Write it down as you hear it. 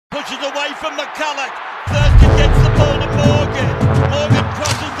pushes away from McCulloch. Thurston gets the ball to Morgan. Morgan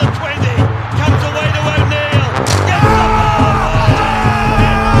crosses the 20. Comes away to O'Neill. Gets the ball.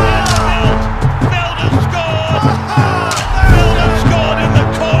 Milt has scored. Milt has scored in the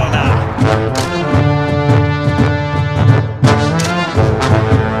corner.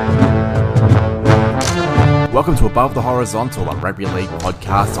 Welcome to Above the Horizontal, a rugby league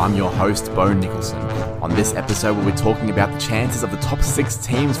podcast. I'm your host, Bo Nicholson. On this episode, we'll be talking about the chances of the top 6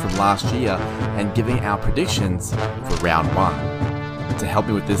 teams from last year and giving our predictions for round 1. To help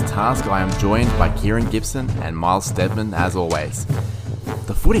me with this task, I am joined by Kieran Gibson and Miles Steadman, as always.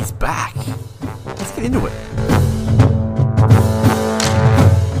 The footy's back. Let's get into it.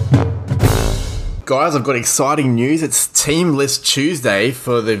 Guys, I've got exciting news. It's Team List Tuesday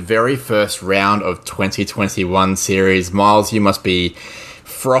for the very first round of 2021 series. Miles, you must be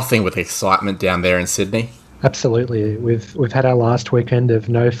frothing with excitement down there in Sydney. Absolutely. We've had our last weekend of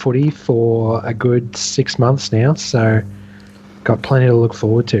no footy for a good 6 months now, so got plenty to look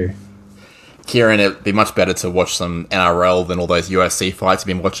forward to. Kieran, it'd be much better to watch some NRL than all those UFC fights you've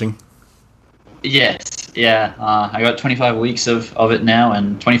been watching. Yes, yeah. I got 25 weeks of it now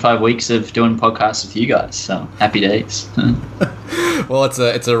and 25 weeks of doing podcasts with you guys, so happy days. Well, it's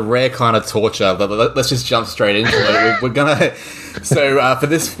a rare kind of torture. Let's just jump straight into it. We're gonna... So for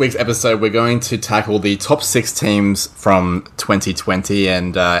this week's episode, we're going to tackle the top 6 teams from 2020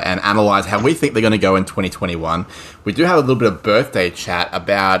 and analyse how we think they're going to go in 2021. We do have a little bit of birthday chat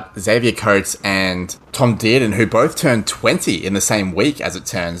about Xavier Coates and Tom Dearden, who both turned 20 in the same week, as it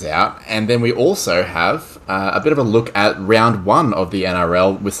turns out. And then we also have a bit of a look at round 1 of the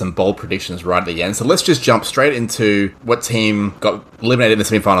NRL with some bold predictions right at the end. So let's just jump straight into what team got eliminated in the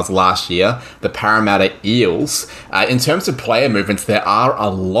semi-finals last year, the Parramatta Eels. In terms of player movements, there are a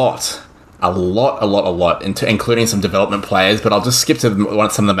lot, including some development players, but I'll just skip to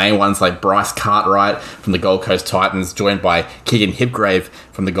some of the main ones, like Bryce Cartwright from the Gold Coast Titans, joined by Keegan Hipgrave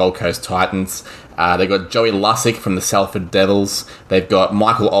from the Gold Coast Titans. They've got Joey Lussick from the Salford Devils. They've got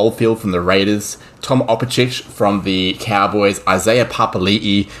Michael Oldfield from the Raiders, Tom Opicic from the Cowboys, Isaiah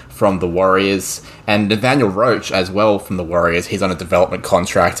Papali'i from the Warriors, and Nathaniel Roach as well from the Warriors. He's on a development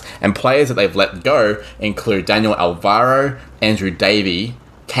contract. And players that they've let go include Daniel Alvaro, Andrew Davey,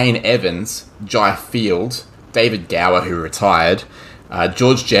 Kane Evans, Jai Field, David Gower, who retired,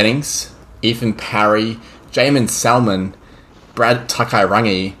 George Jennings, Ethan Parry, Jamin Salmon, Brad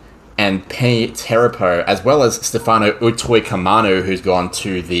Takairangi, and Penny Terapo, as well as Stefano Utoikamanu, who's gone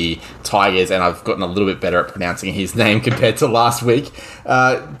to the Tigers, and I've gotten a little bit better at pronouncing his name compared to last week.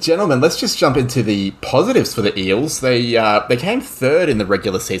 Gentlemen, let's just jump into the positives for the Eels. They came third in the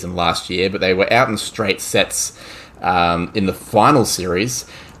regular season last year, but they were out in straight sets in the final series.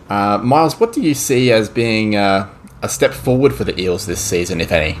 Miles, what do you see as being a step forward for the Eels this season,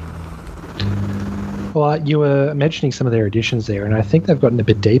 if any? Well, you were mentioning some of their additions there, and I think they've gotten a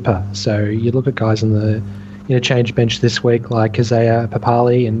bit deeper. So you look at guys on the interchange bench this week, like Isaiah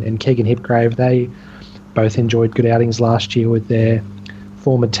Papali and Keegan Hipgrave. They both enjoyed good outings last year with their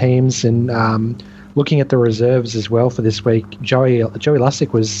former teams. And looking at the reserves as well for this week, Joey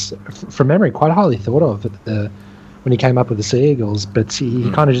Lussick was, from memory, quite highly thought of when he came up with the Sea Eagles, but he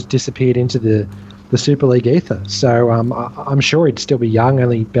kind of just disappeared into the Super League ether. So I'm sure he'd still be young,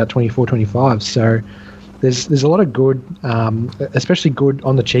 only about 24, 25. So there's a lot of good, especially good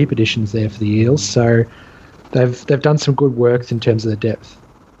on the cheap additions there for the Eels. So they've done some good work in terms of the depth.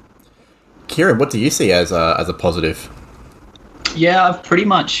 Kieran, what do you see as a positive? Yeah, I've pretty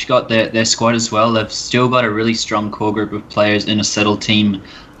much got their squad as well. They've still got a really strong core group of players in a settled team,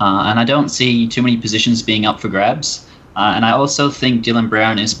 and I don't see too many positions being up for grabs. And I also think Dylan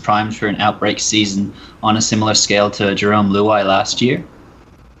Brown is primed for an outbreak season on a similar scale to Jerome Luai last year.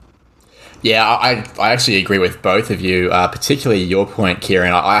 Yeah, I actually agree with both of you, particularly your point,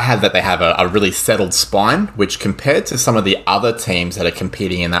 Kieran. I had that they have a really settled spine, which compared to some of the other teams that are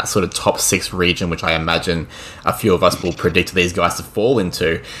competing in that sort of top 6 region, which I imagine a few of us will predict these guys to fall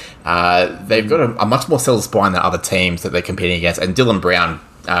into, they've got a much more settled spine than other teams that they're competing against. And Dylan Brown,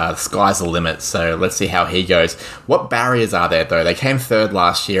 the sky's the limit, so let's see how he goes. What barriers are there, though? They came third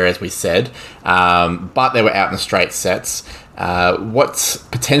last year, as we said, but they were out in straight sets. What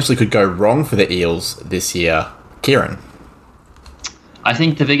potentially could go wrong for the Eels this year? Kieran? I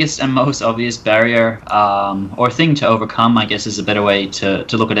think the biggest and most obvious barrier or thing to overcome, I guess is a better way to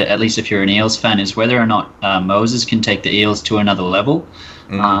look at it, at least if you're an Eels fan, is whether or not Moses can take the Eels to another level.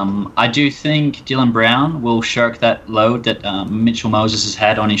 I do think Dylan Brown will shirk that load that Mitchell Moses has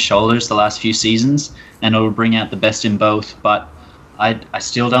had on his shoulders the last few seasons, and it'll bring out the best in both. But I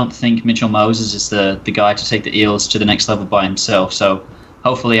still don't think Mitchell Moses is the guy to take the Eels to the next level by himself. So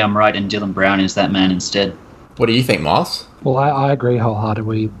hopefully I'm right and Dylan Brown is that man instead. What do you think, Miles? Well, I agree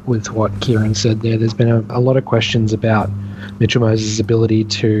wholeheartedly with what Kieran said there. There's been a lot of questions about Mitchell Moses' ability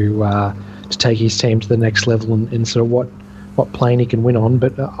to take his team to the next level and sort of what plane he can win on.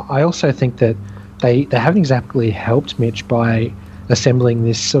 But I also think that they haven't exactly helped Mitch by assembling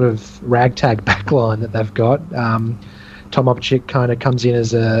this sort of ragtag backline that they've got. Tom Opczyk kind of comes in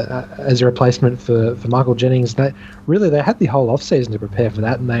as a replacement for Michael Jennings. They had the whole off-season to prepare for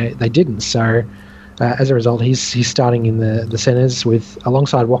that, and they didn't. So as a result, he's starting in the centres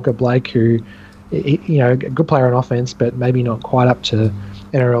alongside Walker Blake, who, a good player on offense, but maybe not quite up to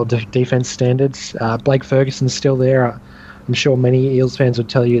NRL defense standards. Blake Ferguson's still there. I'm sure many Eels fans would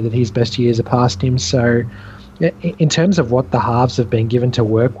tell you that his best years are past him. So in terms of what the halves have been given to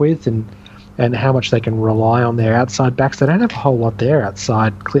work with and how much they can rely on their outside backs, they don't have a whole lot there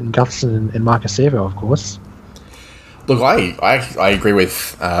outside Clinton Gutherson and Marcus Servo, of course. Look, I agree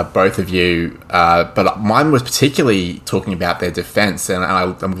with both of you, but mine was particularly talking about their defence, and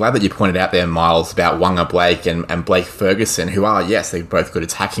I'm glad that you pointed out there, Miles, about Wanga Blake and Blake Ferguson, who are, yes, they're both good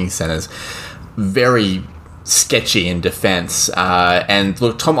attacking centres, very sketchy in defence. And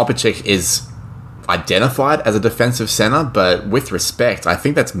look, Tom Opczyk is identified as a defensive centre, but with respect, I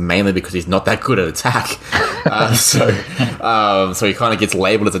think that's mainly because he's not that good at attack. So he kind of gets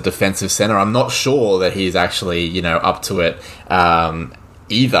labelled as a defensive centre. I'm not sure that he's actually, up to it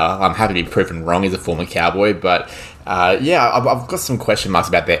either. I'm happy to be proven wrong. He's a former Cowboy, but I've got some question marks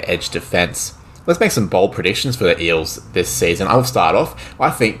about their edge defence. Let's make some bold predictions for the Eels this season. I'll start off. I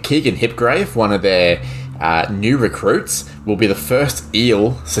think Keegan Hipgrave, one of their new recruits, will be the first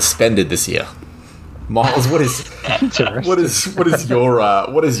Eel suspended this year. Miles, what is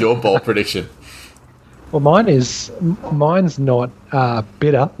your bold prediction? Well, mine's not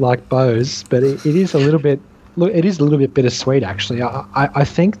bitter like Bo's, but it is a little bit. It is a little bit bittersweet, actually. I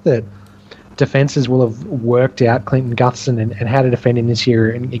think that defences will have worked out Clinton Gutherson and how to defend him this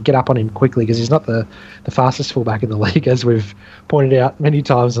year and get up on him quickly, because he's not the fastest fullback in the league, as we've pointed out many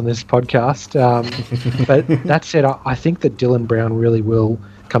times on this podcast. But that said, I think that Dylan Brown really will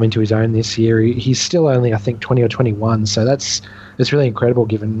come into his own this year. He's still only, I think, 20 or 21, so that's really incredible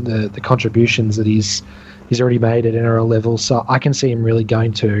given the contributions that he's already made at NRL level. So I can see him really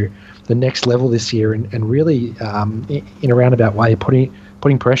going to the next level this year and really, in a roundabout way,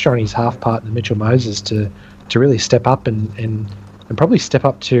 putting pressure on his half partner Mitchell Moses to really step up and probably step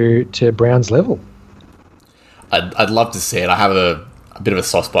up to Brown's level. I'd love to see it. I have a bit of a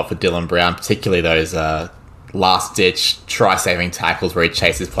soft spot for Dylan Brown, particularly those last-ditch try-saving tackles where he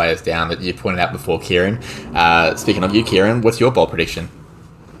chases players down that you pointed out before, Kieran. Speaking of you, Kieran, what's your bold prediction?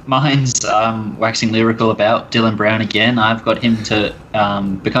 Mine's waxing lyrical about Dylan Brown again. I've got him to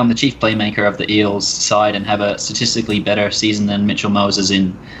become the chief playmaker of the Eels side and have a statistically better season than Mitchell Moses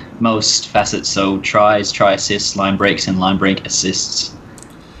in most facets. So tries, try assists, line breaks, and line break assists.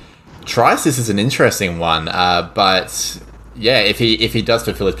 Try assist is an interesting one, but yeah, if he does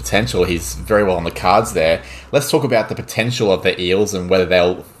fulfill his potential, he's very well on the cards there. Let's talk about the potential of the Eels and whether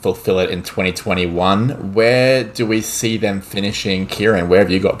they'll fulfill it in 2021. Where do we see them finishing? Kieran, where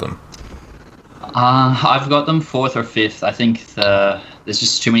have you got them? I've got them 4th or 5th. I think there's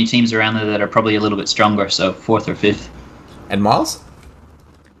just too many teams around there that are probably a little bit stronger, so 4th or 5th. And Miles?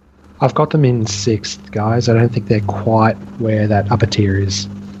 I've got them in 6th, guys. I don't think they're quite where that upper tier is.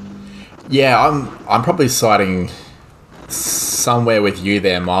 Yeah, I'm probably siding somewhere with you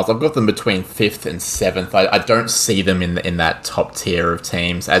there, Miles. I've got them between 5th and 7th. I don't see them in that top tier of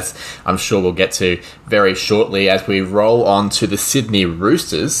teams, as I'm sure we'll get to very shortly as we roll on to the Sydney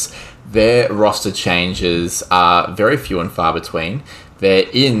Roosters. Their roster changes are very few and far between. Their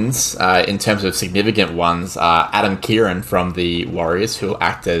ins, in terms of significant ones, are Adam Kieran from the Warriors, who will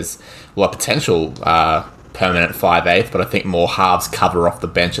act as a potential permanent 5/8, but I think more halves cover off the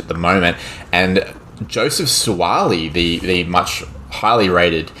bench at the moment. And Joseph Suwali, the much highly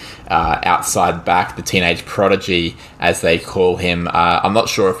rated outside back, the teenage prodigy, as they call him. I'm not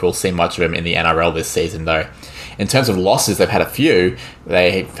sure if we'll see much of him in the NRL this season, though. In terms of losses, they've had a few.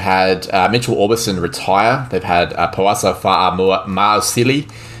 They've had Mitchell Orbison retire. They've had Poasa Fa'amausili,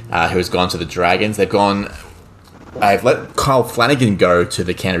 who has gone to the Dragons. They've let Kyle Flanagan go to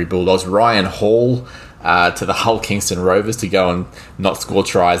the Canterbury Bulldogs. Ryan Hall to the Hull Kingston Rovers to go and not score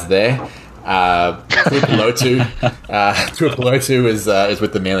tries there. Tuipulotu is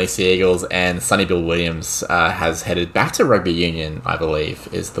with the Manly Sea Eagles, and Sonny Bill Williams has headed back to rugby union, I believe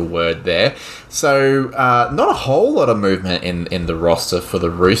is the word there. So not a whole lot of movement in the roster for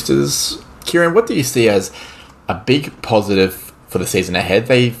the Roosters. Kieran, what do you see as a big positive for the season ahead?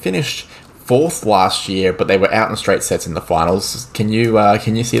 They finished fourth last year, but they were out in straight sets in the finals. Can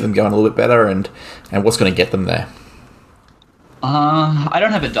you see them going a little bit better, and what's going to get them there? I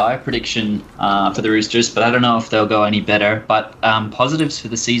don't have a dire prediction for the Roosters, but I don't know if they'll go any better. But positives for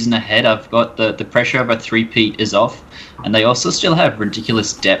the season ahead, I've got the pressure of a three-peat is off, and they also still have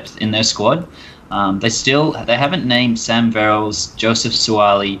ridiculous depth in their squad. They haven't named Sam Verrills, Joseph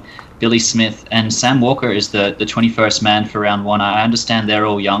Suaalii, Billy Smith, and Sam Walker is the 21st man for round one. I understand they're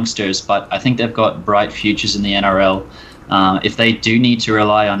all youngsters, but I think they've got bright futures in the NRL. If they do need to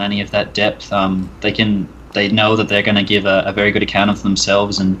rely on any of that depth, they know that they're going to give a very good account of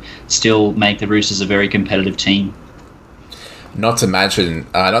themselves and still make the Roosters a very competitive team. Not to mention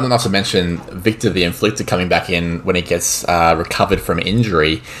Victor the Inflictor coming back in when he gets recovered from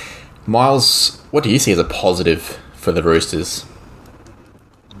injury. Miles, what do you see as a positive for the Roosters?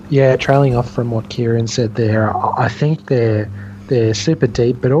 Yeah, trailing off from what Kieran said there, I think they're super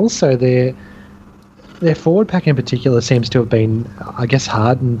deep, but also their forward pack in particular seems to have been, I guess,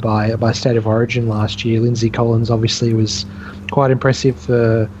 hardened by State of Origin last year. Lindsay Collins obviously was quite impressive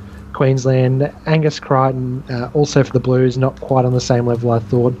for Queensland. Angus Crichton, also for the Blues, not quite on the same level I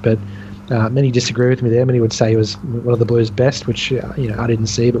thought, but many disagree with me there. Many would say he was one of the Blues' best, which I didn't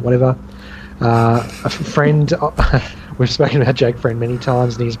see, but whatever. A friend, we've spoken about Jake Friend many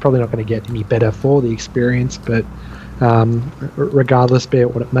times, and he's probably not going to get any better for the experience, but regardless, be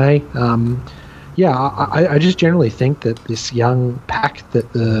it what it may. I just generally think that this young pack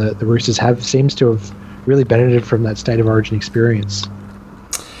that the Roosters have seems to have really benefited from that State of Origin experience.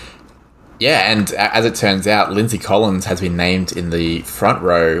 Yeah, and as it turns out, Lindsay Collins has been named in the front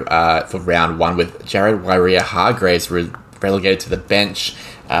row for round one, with Jared Waerea-Hargreaves relegated to the bench.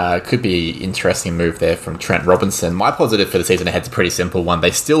 Could be an interesting move there from Trent Robinson. My positive for the season ahead is a pretty simple one.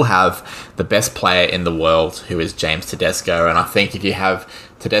 They still have the best player in the world, who is James Tedesco, and I think if you have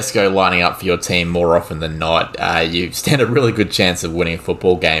Tedesco lining up for your team more often than not, you stand a really good chance of winning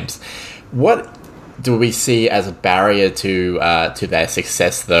football games. What do we see as a barrier to their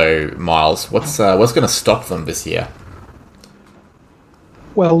success, though, Miles? What's going to stop them this year?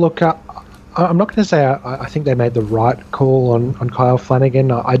 Well, look, I'm not going to say I think they made the right call on Kyle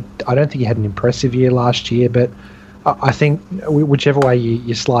Flanagan. I don't think he had an impressive year last year, but I think whichever way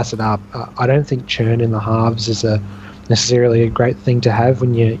you slice it up, I don't think churn in the halves is necessarily a great thing to have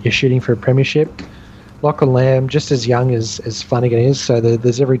when you're shooting for a premiership. Lachlan Lamb, just as young as Flanagan is, so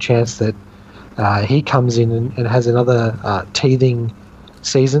there's every chance that he comes in and has another teething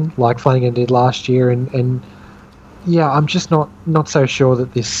season like Flanagan did last year. And yeah, I'm just not so sure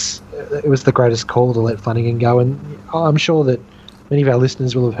that it was the greatest call to let Flanagan go. And I'm sure that many of our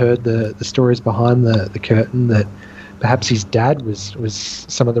listeners will have heard the stories behind the curtain that perhaps his dad was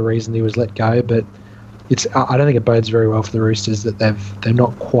some of the reason he was let go. But I don't think it bodes very well for the Roosters that they're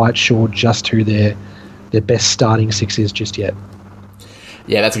not quite sure just who their best starting six is just yet.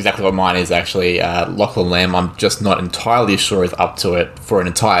 Yeah, that's exactly what mine is, actually. Lachlan Lamb, I'm just not entirely sure is up to it for an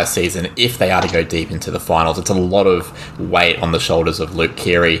entire season if they are to go deep into the finals. It's a lot of weight on the shoulders of Luke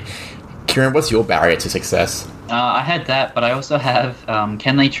Keary. Kieran, what's your barrier to success? I had that, but I also have,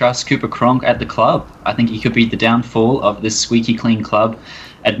 can they trust Cooper Cronk at the club? I think he could be the downfall of this squeaky clean club,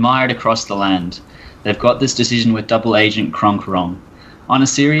 admired across the land. They've got this decision with double agent Cronk wrong. On a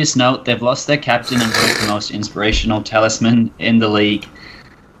serious note, they've lost their captain and one of the most inspirational talisman in the league,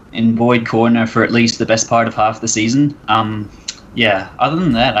 in Boyd Cordner, for at least the best part of half the season. Other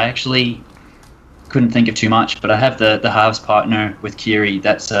than that, I actually couldn't think of too much, but I have the halves partner with Keary.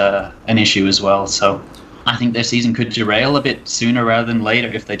 That's an issue as well. So I think their season could derail a bit sooner rather than later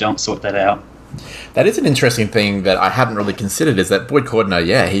if they don't sort that out. That is an interesting thing that I hadn't really considered, is that Boyd Cordner,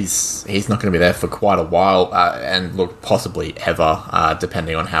 he's not going to be there for quite a while, and look, possibly ever,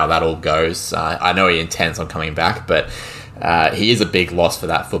 depending on how that all goes. I know he intends on coming back, but he is a big loss for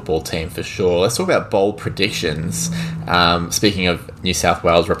that football team for sure. Let's talk about bold predictions. Speaking of New South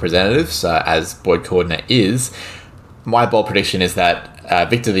Wales representatives, as Boyd Cordner is, my bold prediction is that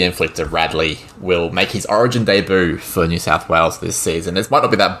Victor the Inflictor Radley will make his origin debut for New South Wales this season. This might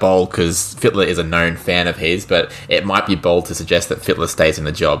not be that bold because Fittler is a known fan of his, but it might be bold to suggest that Fittler stays in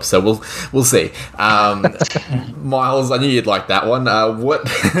the job. So we'll see. Miles, I knew you'd like that one.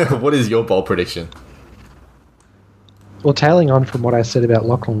 What is your bold prediction? Well, tailing on from what I said about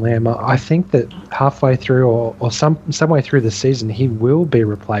Lachlan Lamb, I think that halfway through or some way through the season, he will be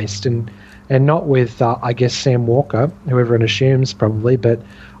replaced, and not with, I guess, Sam Walker, who everyone assumes probably, but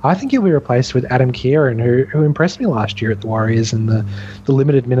I think he'll be replaced with Adam Kieran, who impressed me last year at the Warriors and the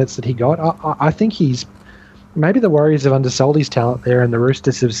limited minutes that he got. I think maybe the Warriors have undersold his talent there, and the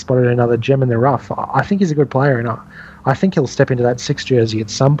Roosters have spotted another gem in the rough. I think he's a good player, and I think he'll step into that 6 jersey at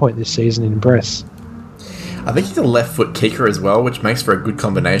some point this season and impress. I think he's a left foot kicker as well, which makes for a good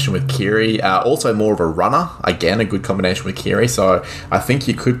combination with Kiri. Also more of a runner. Again, a good combination with Kiri. So I think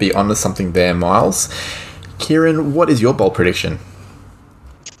you could be onto something there, Miles. Kieran, what is your bold prediction?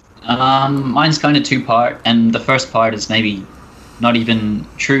 Mine's kind of two-part, and the first part is maybe not even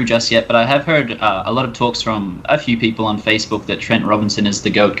true just yet, but I have heard a lot of talks from a few people on Facebook that Trent Robinson is the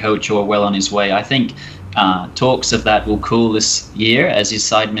GOAT coach or well on his way. I think talks of that will cool this year as his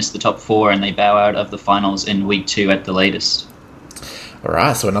side missed the top 4 and they bow out of the finals in week 2 at the latest. All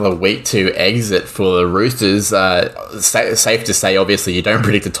right, so another week 2 exit for the Roosters. Safe to say, obviously, you don't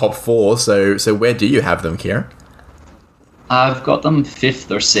predict the top 4, so where do you have them, Kieran? I've got them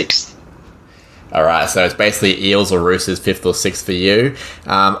 5th or 6th. All right, so it's basically Eels or Roosters, 5th or 6th for you.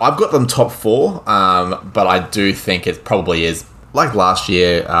 I've got them top 4, but I do think it probably is, like last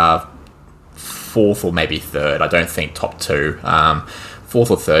year, 4th or maybe 3rd. I don't think top 2. 4th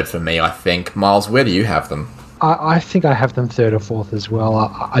or 3rd for me, I think. Miles, where do you have them? I think I have them 3rd or 4th as well.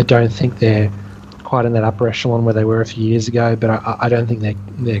 I don't think they're quite in that upper echelon where they were a few years ago, but I don't think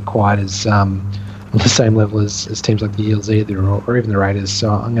they're quite as on the same level as teams like the Eels either, or even the Raiders.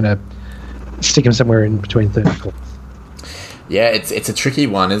 So I'm going to stick them somewhere in between 3rd and 4th. Yeah, it's a tricky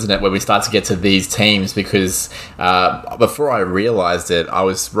one, isn't it, when we start to get to these teams, because before I realised it, I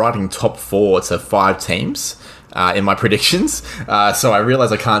was writing top 4 to 5 teams in my predictions, so I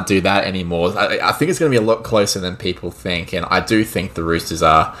realised I can't do that anymore. I think it's going to be a lot closer than people think, and I do think the Roosters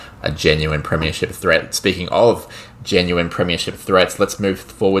are a genuine premiership threat. Speaking of genuine premiership threats, let's move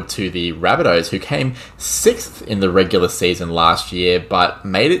forward to the Rabbitohs, who came 6th in the regular season last year, but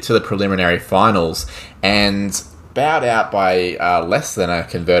made it to the preliminary finals, and bowed out by less than a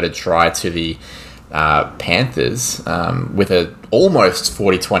converted try to the Panthers with a almost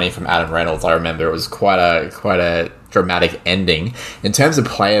 40-20 from Adam Reynolds. I remember it was quite a dramatic ending. In terms of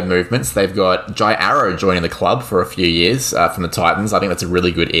player movements, they've got Jai Arrow joining the club for a few years from the Titans. I think that's a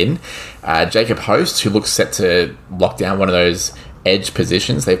really good in. Jacob Host, who looks set to lock down one of those edge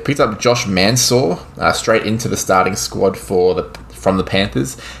positions. They've picked up Josh Mansour straight into the starting squad from the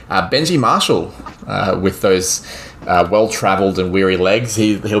Panthers. Benji Marshall with those well-travelled and weary legs.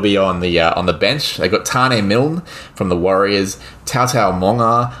 He'll be on the bench. They got Tane Milne from the Warriors, Tautau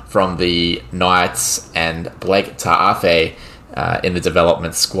Monga from the Knights, and Blake Ta'afe in the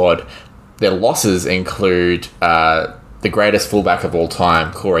development squad. Their losses include the greatest fullback of all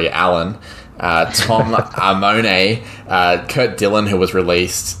time, Corey Allen, Tom Amone, Kurt Dillon, who was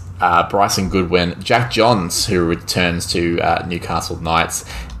released, Bryson Goodwin, Jack Johns, who returns to Newcastle Knights,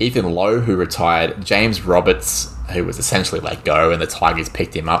 Ethan Lowe, who retired, James Roberts, who was essentially let go, and the Tigers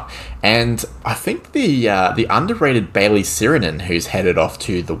picked him up, and I think the underrated Bailey Sirinen, who's headed off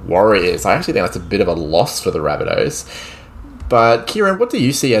to the Warriors. I actually think that's a bit of a loss for the Rabbitohs. But Kieran, what do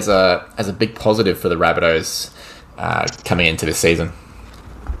you see as a big positive for the Rabbitohs coming into this season?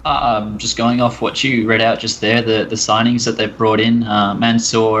 Just going off what you read out just there, the signings that they've brought in,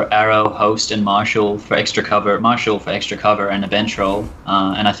 Mansour, Arrow, Host, and Marshall for extra cover. Marshall for extra cover and a bench role.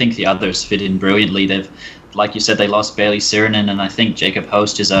 And I think the others fit in brilliantly. They've, like you said, they lost Bailey Sirinen, and I think Jacob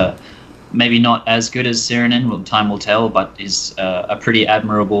Host is maybe not as good as Sirinen, well, time will tell, but is a pretty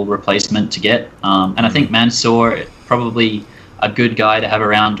admirable replacement to get. And I think Mansour, probably a good guy to have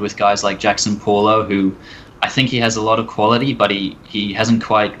around with guys like Jackson Paulo, who I think he has a lot of quality, but he hasn't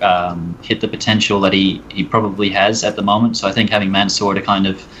quite hit the potential that he probably has at the moment. So I think having Mansour to kind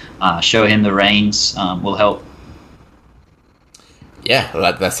of show him the reins will help. Yeah,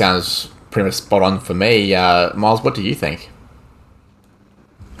 that sounds pretty much spot on for me. Miles, what do you think?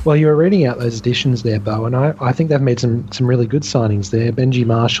 Well, you were reading out those additions there, Bo, and I think they've made some really good signings there. Benji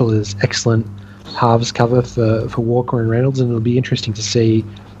Marshall is excellent halves cover for Walker and Reynolds, and it'll be interesting to see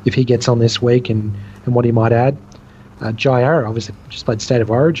if he gets on this week and what he might add. Jai Arrow obviously just played State of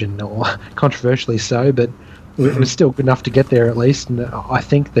Origin, or controversially so, but it was still good enough to get there at least, and I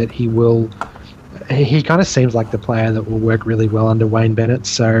think that he kind of seems like the player that will work really well under Wayne Bennett,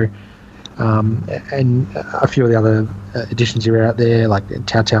 so and a few of the other additions you were out there, like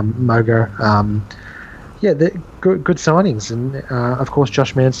Tautau Moga. Yeah, they're good signings, and of course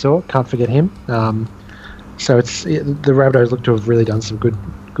Josh Mansour, can't forget him. So the Rabbitohs look to have really done some good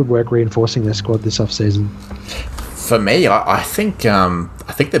work reinforcing their squad this off-season. For me, I think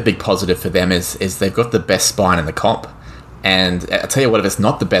the big positive for them is they've got the best spine in the comp. And I'll tell you what, if it's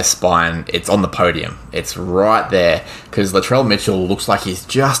not the best spine, it's on the podium. It's right there, because Latrell Mitchell looks like he's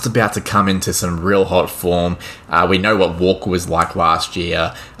just about to come into some real hot form. We know what Walker was like last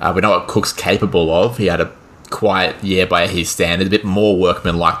year. We know what Cook's capable of. He had a quiet year by his standard, a bit more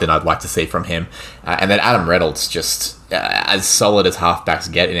workmanlike than I'd like to see from him. And then Adam Reynolds, just as solid as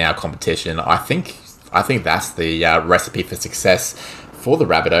halfbacks get in our competition. I think that's the recipe for success for the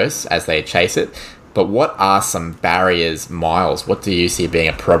Rabbitohs as they chase it. But what are some barriers, Miles? What do you see being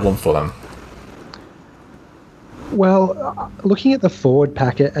a problem for them? Well, looking at the forward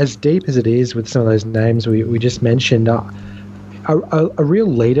packet, as deep as it is with some of those names we just mentioned, a real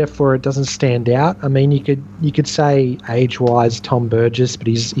leader for it doesn't stand out. I mean, you could say age-wise Tom Burgess, but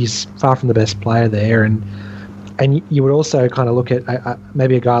he's far from the best player there, and you would also kind of look at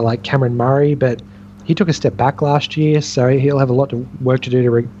maybe a guy like Cameron Murray, but he took a step back last year, so he'll have a lot of work to do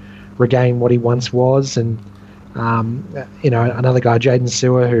to regain what he once was. And another guy, Jaden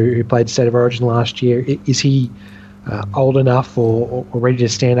Sewer, who played State of Origin last year, is he old enough or ready to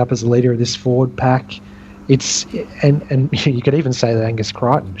stand up as a leader of this forward pack? And you could even say that Angus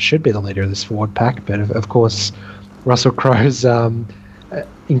Crichton should be the leader of this forward pack, but of course Russell Crowe's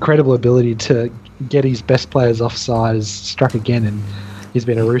incredible ability to get his best players offside has struck again, and he's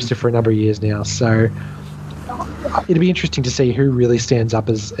been a Rooster for a number of years now. So it'd be interesting to see who really stands up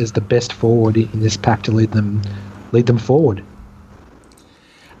as the best forward in this pack to lead them forward.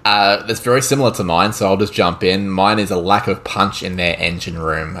 That's very similar to mine, so I'll just jump in. Mine is a lack of punch in their engine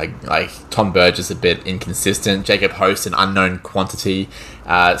room. Like Tom Burgess a bit inconsistent. Jacob Host an unknown quantity.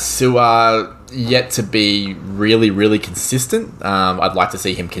 Sewer yet to be really, really consistent. I'd like to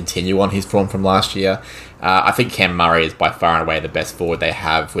see him continue on his form from last year. I think Cam Murray is by far and away the best forward they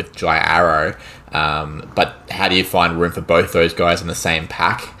have with Jai Arrow. But how do you find room for both those guys in the same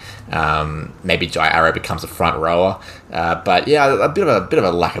pack? Maybe Jai Arrow becomes a front rower, but yeah, a bit of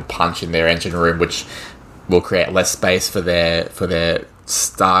a lack of punch in their engine room, which will create less space for their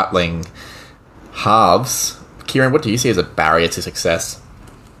startling halves. Kieran, what do you see as a barrier to success?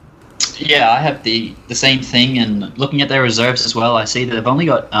 Yeah, I have the same thing, and looking at their reserves as well, I see that they've only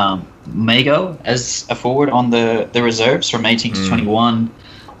got Mago as a forward on the reserves from 18 to 21.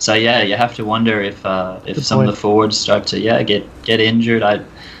 So yeah, you have to wonder if some of the forwards start to get injured.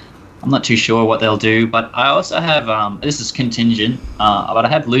 I'm not too sure what they'll do, but I also have this is contingent, but I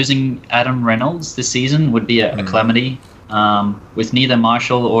have losing Adam Reynolds this season would be a calamity. With neither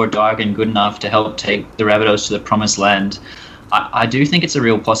Marshall or Dargan good enough to help take the Rabbitohs to the promised land, I do think it's a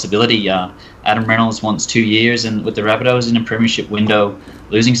real possibility. Adam Reynolds wants 2 years, and with the Rabbitohs in a premiership window,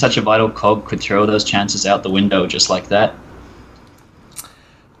 losing such a vital cog could throw those chances out the window just like that.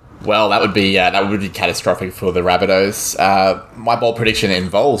 Well, that would be catastrophic for the Rabbitohs. My bold prediction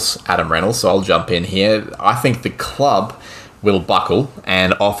involves Adam Reynolds, so I'll jump in here. I think the club will buckle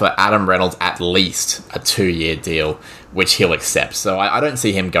and offer Adam Reynolds at least a 2-year deal, which he'll accept. So I don't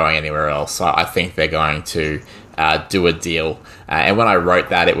see him going anywhere else. I think they're going to do a deal. And when I wrote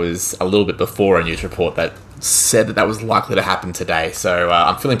that, it was a little bit before a news report that said that was likely to happen today. So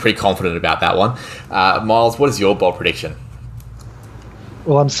I'm feeling pretty confident about that one. Miles, what is your bold prediction?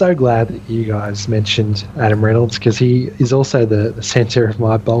 Well, I'm so glad that you guys mentioned Adam Reynolds, because he is also the centre of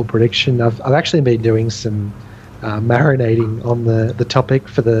my bold prediction. I've actually been doing some marinating on the topic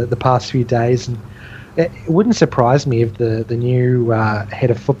for the past few days, and it wouldn't surprise me if the new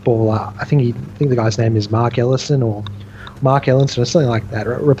head of football, I think the guy's name is Mark Ellison or something like that,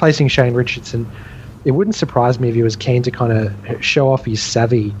 replacing Shane Richardson. It wouldn't surprise me if he was keen to kind of show off his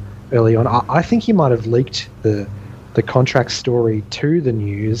savvy early on. I think he might have leaked the contract story to the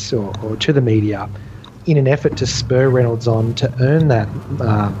news or to the media in an effort to spur Reynolds on to earn that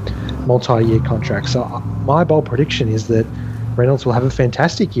multi-year contract. So my bold prediction is that Reynolds will have a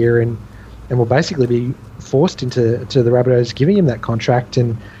fantastic year and will basically be forced into the Rabbitohs giving him that contract,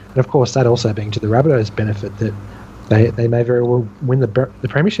 and of course that also being to the Rabbitohs' benefit that they may very well win the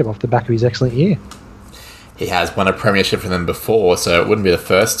premiership off the back of his excellent year. He has won a premiership for them before, so it wouldn't be the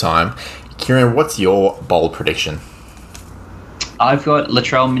first time. Kieran, what's your bold prediction? I've got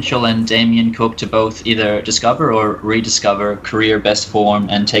Latrell Mitchell and Damien Cook to both either discover or rediscover career best form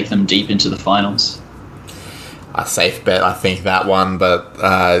and take them deep into the finals. A safe bet, I think, that one. But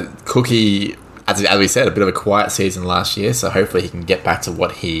Cookie, as we said, a bit of a quiet season last year, so hopefully he can get back to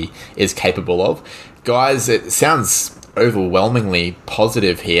what he is capable of. Guys, it sounds overwhelmingly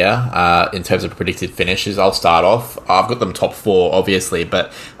positive here in terms of predicted finishes. I'll start off. I've got them top 4, obviously,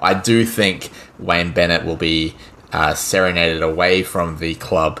 but I do think Wayne Bennett will be serenaded away from the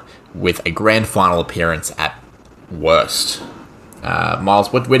club with a grand final appearance at worst.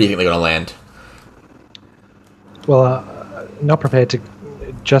 Miles, where do you think they're going to land? Well, not prepared to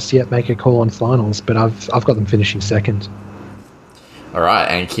just yet make a call on finals, but I've got them finishing second. All right,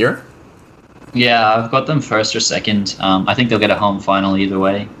 and Kieran? Yeah, I've got them first or second. I think they'll get a home final either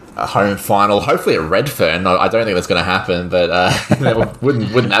way. home final, hopefully at Redfern. I don't think that's going to happen, but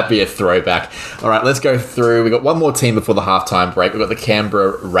wouldn't that be a throwback? All right, let's go through. We've got one more team before the halftime break. We've got the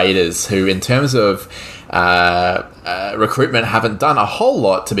Canberra Raiders, who in terms of recruitment haven't done a whole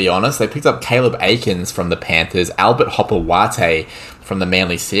lot, to be honest. They picked up Caleb Aikens from the Panthers, Albert Hopewate from the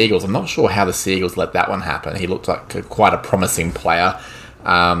Manly Seagulls. I'm not sure how the Seagulls let that one happen. He looked like quite a promising player.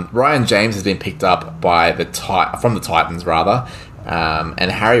 Ryan James has been picked up from the Titans, rather,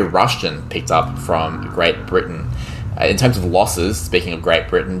 and Harry Rushton picked up from Great Britain. In terms of losses, speaking of Great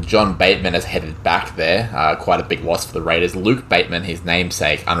Britain, John Bateman has headed back there. Quite a big loss for the Raiders. Luke Bateman, his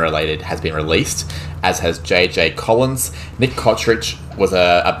namesake, unrelated, has been released, as has JJ Collins. Nick Kotrich was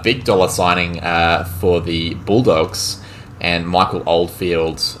a big dollar signing for the Bulldogs, and Michael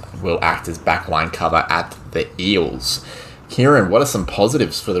Oldfield will act as backline cover at the Eels. Kieran, what are some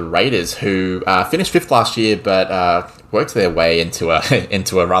positives for the Raiders, who finished 5th last year but worked their way into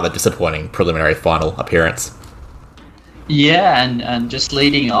a rather disappointing preliminary final appearance? Yeah, and just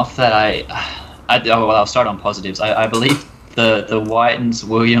leading off that, I'll start on positives. I believe the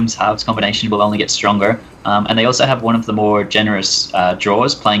Whitens-Williams halves combination will only get stronger, and they also have one of the more generous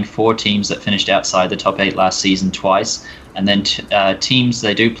draws, playing 4 teams that finished outside the top 8 last season twice, and then teams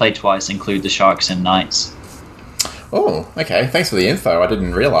they do play twice include the Sharks and Knights. Oh, okay. Thanks for the info. I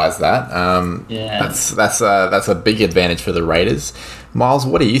didn't realise that. Yeah, that's a big advantage for the Raiders. Miles,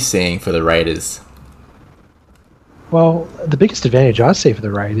 what are you seeing for the Raiders? Well, the biggest advantage I see for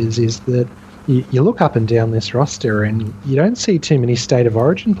the Raiders is that you look up and down this roster and you don't see too many State of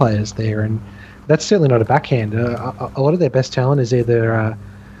Origin players there, and that's certainly not a backhand. A lot of their best talent is either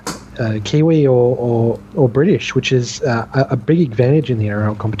Kiwi or British, which is a big advantage in the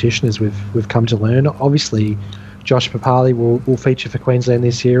NRL competition, as we've come to learn. Obviously, Josh Papali will feature for Queensland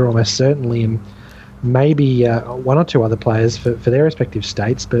this year, almost certainly, and maybe one or two other players for their respective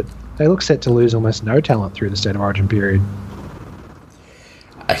states, but they look set to lose almost no talent through the State of Origin period.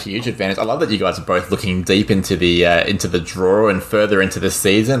 A huge advantage. I love that you guys are both looking deep into the draw and further into the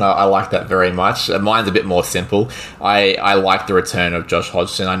season. I like that very much. Mine's a bit more simple. I like the return of Josh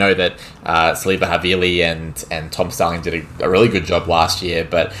Hodgson. I know that Saliva Havili and Tom Starling did a really good job last year,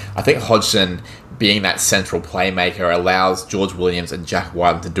 but I think Hodgson, being that central playmaker, allows George Williams and Jack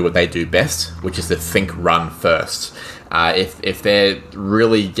White to do what they do best, which is to think run first. If they're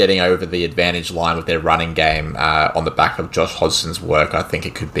really getting over the advantage line with their running game on the back of Josh Hodgson's work, I think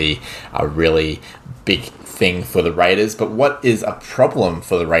it could be a really big thing for the Raiders. But what is a problem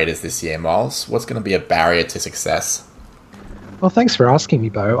for the Raiders this year, Miles? What's going to be a barrier to success? Well, thanks for asking me,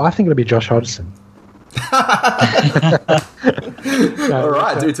 Bo. I think it'll be Josh Hodgson. All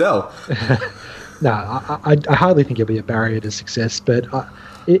right, do tell. No, I hardly think it'll be a barrier to success, but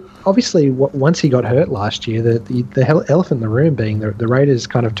obviously, once he got hurt last year, the elephant in the room being the Raiders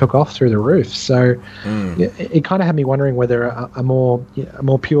kind of took off through the roof. So it kind of had me wondering whether a more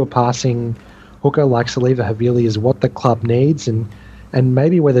pure passing hooker like Saliva Havili is what the club needs, and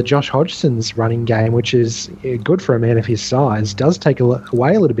maybe whether Josh Hodgson's running game, which is good for a man of his size, does take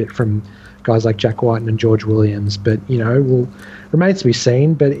away a little bit from guys like Jack Whiten and George Williams. But, remains to be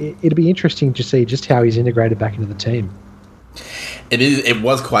seen, but it'll be interesting to see just how he's integrated back into the team. It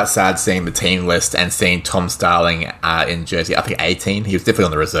was quite sad seeing the team list and seeing Tom Starling in jersey, I think 18. He was definitely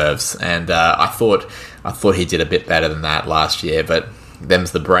on the reserves, and I thought he did a bit better than that last year, but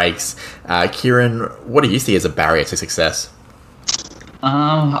them's the breaks. Kieran, what do you see as a barrier to success?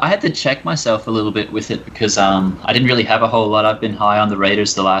 I had to check myself a little bit with it because I didn't really have a whole lot. I've been high on the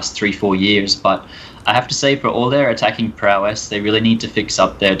Raiders the last 3-4 years, but I have to say, for all their attacking prowess, they really need to fix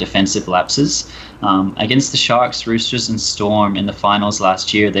up their defensive lapses. Against the Sharks, Roosters and Storm in the finals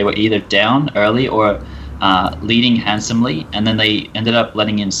last year, they were either down early or leading handsomely, and then they ended up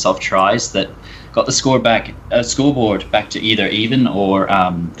letting in soft tries that got the scoreboard back to either even or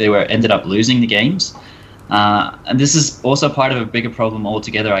they ended up losing the games. And this is also part of a bigger problem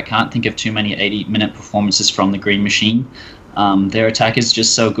altogether. I can't think of too many 80-minute performances from the Green Machine. Their attack is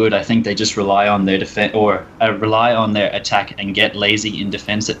just so good. I think they just rely on their rely on their attack and get lazy in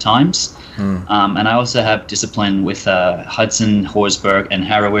defense at times. And I also have discipline with Hudson, Horsburgh, and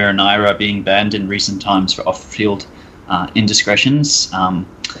Harawira Naira being banned in recent times for off-field indiscretions.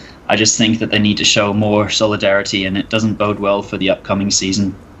 I just think that they need to show more solidarity, and it doesn't bode well for the upcoming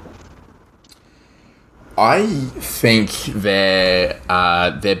season. I think their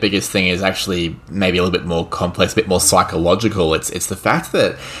biggest thing is actually maybe a little bit more complex, a bit more psychological. It's the fact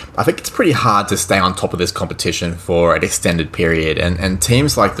that I think it's pretty hard to stay on top of this competition for an extended period, and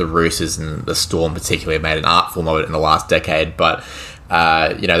teams like the Roosters and the Storm particularly have made an art form of it in the last decade. But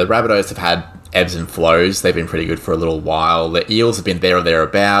the Rabbitohs have had ebbs and flows. They've been pretty good for a little while. The Eels have been there or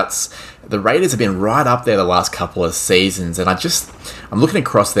thereabouts. The Raiders have been right up there the last couple of seasons, and I'm looking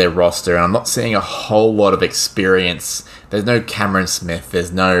across their roster, and I'm not seeing a whole lot of experience. There's no Cameron Smith,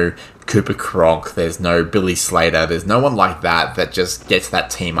 there's no Cooper Cronk, there's no Billy Slater, there's no one like that just gets that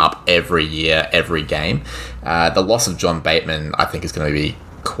team up every year, every game. The loss of John Bateman, I think, is going to be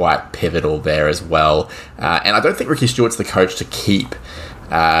quite pivotal there as well. And I don't think Ricky Stewart's the coach to keep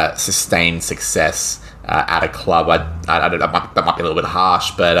sustained success at a club. That might be a little bit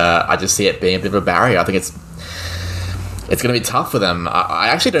harsh, but I just see it being a bit of a barrier. I think it's going to be tough for them. I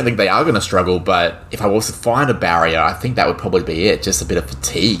actually don't think they are going to struggle, but if I was to find a barrier, I think that would probably be it. Just a bit of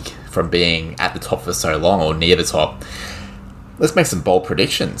fatigue from being at the top for so long, or near the top. Let's make some bold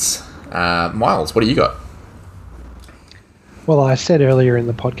predictions. Miles, what do you got? Well, I said earlier in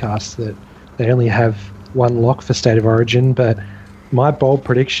the podcast that they only have one lock for State of Origin, but my bold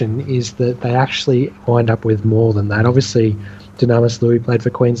prediction is that they actually wind up with more than that. Obviously, Dunamis Lui played for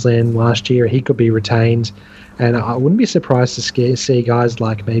Queensland last year. He could be retained, and I wouldn't be surprised to see guys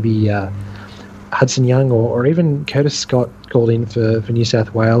like maybe Hudson Young or even Curtis Scott called in for New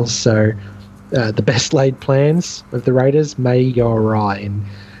South Wales. So the best laid plans of the Raiders may go awry in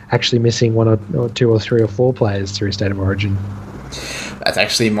actually missing one or two or three or four players through State of Origin. That's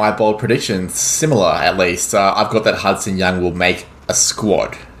actually my bold prediction. Similar, at least. I've got that Hudson Young will make a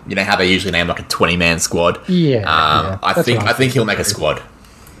squad. You know how they usually name like a 20-man squad? Yeah. I think he'll make a squad.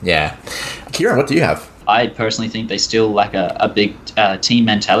 Yeah. Kieran, what do you have? I personally think they still lack a big team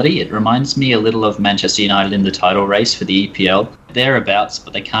mentality. It reminds me a little of Manchester United in the title race for the EPL. Thereabouts,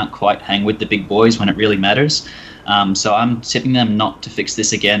 but they can't quite hang with the big boys when it really matters. So I'm tipping them not to fix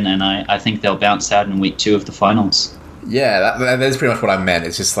this again, and I think they'll bounce out in week 2 of the finals. Yeah, that's pretty much what I meant.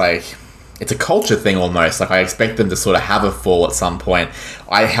 It's just like, it's a culture thing almost. Like, I expect them to sort of have a fall at some point.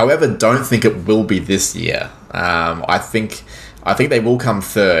 I, however, don't think it will be this year. I think they will come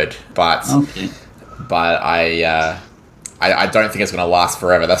third, but I don't think it's going to last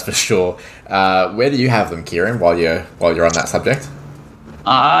forever. That's for sure. Where do you have them, Kieran? While you're on that subject,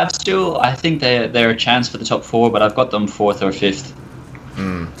 I think they're a chance for the top 4, but I've got them 4th or 5th.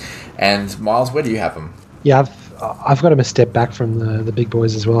 And Miles, where do you have them? Yeah, I've got them a step back from the big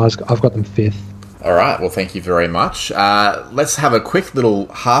boys as well. I've got them 5th. All right, well, thank you very much. Let's have a quick little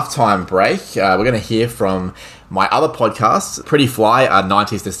halftime break. We're going to hear from my other podcast, Pretty Fly, a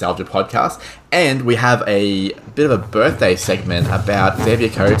 90s nostalgia podcast, and we have a bit of a birthday segment about Xavier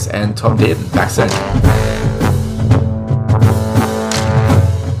Coates and Tom Dearden. Back soon.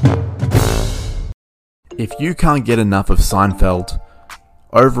 If you can't get enough of Seinfeld,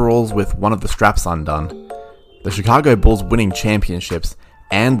 overalls with one of the straps undone, the Chicago Bulls winning championships,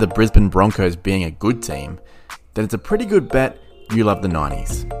 and the Brisbane Broncos being a good team, then it's a pretty good bet you love the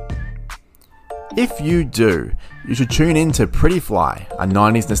 90s. If you do, you should tune in to Pretty Fly, a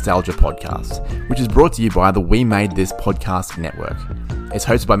 90s nostalgia podcast, which is brought to you by the We Made This podcast network. It's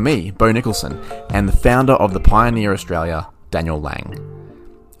hosted by me, Bo Nicholson, and the founder of the Pioneer Australia, Daniel Lang.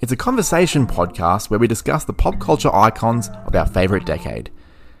 It's a conversation podcast where we discuss the pop culture icons of our favourite decade.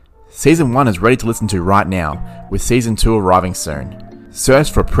 Season 1 is ready to listen to right now, with Season 2 arriving soon.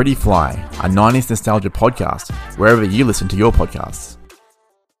 Search for Pretty Fly, a 90s nostalgia podcast, wherever you listen to your podcasts.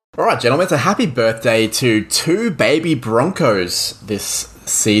 Alright, gentlemen, so happy birthday to 2 baby Broncos this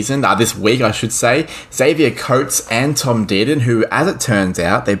week, I should say. Xavier Coates and Tom Dearden, who, as it turns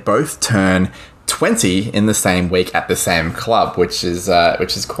out, they both turn 20 in the same week at the same club, which is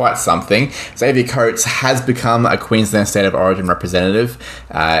quite something. Xavier Coates has become a Queensland State of Origin representative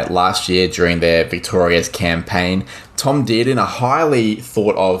last year during their Victorious campaign. Tom Dearden, a highly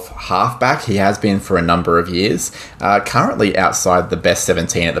thought of halfback, he has been for a number of years, currently outside the best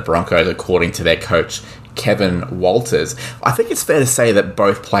 17 at the Broncos according to their coach Kevin Walters. I think it's fair to say that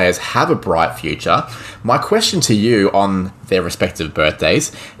both players have a bright future. My question to you on their respective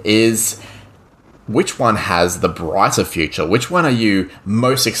birthdays is, which one has the brighter future? Which one are you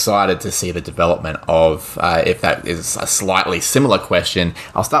most excited to see the development of? If that is a slightly similar question,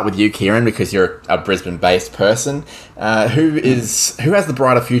 I'll start with you, Kieran, because you're a Brisbane-based person. Who has the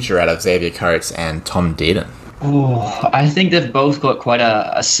brighter future out of Xavier Coates and Tom Dearden? Oh, I think they've both got quite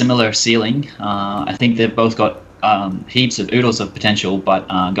a similar ceiling. I think they've both got heaps of oodles of potential,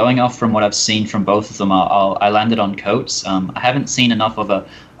 but going off from what I've seen from both of them, I landed on Coates. I haven't seen enough of a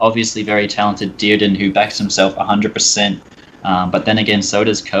obviously very talented Dearden who backs himself 100%, but then again, so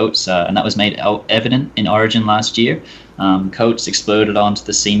does Coates, and that was made evident in Origin last year. Coates exploded onto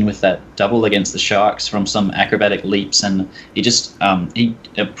the scene with that double against the Sharks from some acrobatic leaps, and he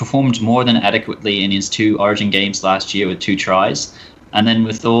performed more than adequately in his 2 Origin games last year with 2 tries. And then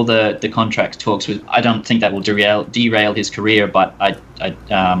with all the contract talks, I don't think that will derail his career. But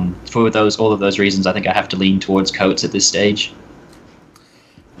for all of those reasons, I think I have to lean towards Coates at this stage.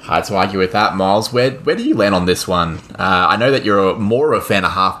 Hard to argue with that, Miles. Where do you land on this one? I know that you're more of a fan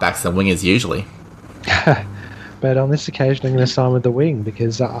of halfbacks than wingers usually. But on this occasion, I'm going to sign with the wing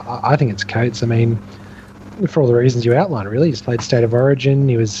because I think it's Coates. I mean, for all the reasons you outlined, really. He's played State of Origin.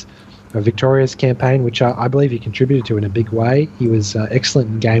 He was a victorious campaign, which I believe he contributed to in a big way. He was excellent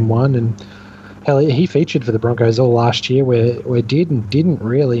in Game 1, and hell, he featured for the Broncos all last year where did and didn't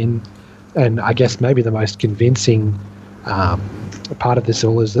really. And I guess maybe the most convincing part of this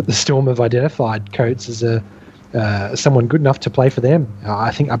all is that the Storm have identified Coates as someone good enough to play for them.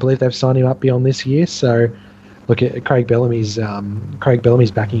 I believe they've signed him up beyond this year. So, look at Craig Bellamy's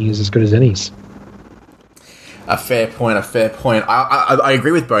backing is as good as any's. A fair point. I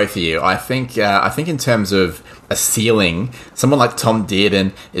agree with both of you. I think in terms of a ceiling, someone like Tom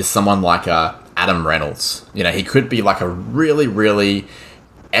Dearden is someone like Adam Reynolds. You know, he could be like a really, really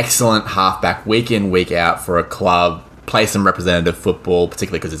excellent halfback week in, week out for a club. Play some representative football,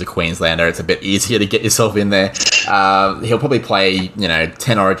 particularly because he's a Queenslander. It's a bit easier to get yourself in there. He'll probably play,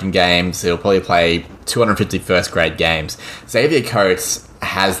 10 Origin games. He'll probably play 250 first grade games. Xavier Coates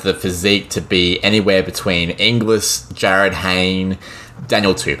has the physique to be anywhere between Inglis, Jared Hayne,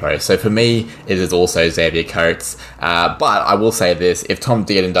 Daniel Tupou. So for me, it is also Xavier Coates. But I will say this, if Tom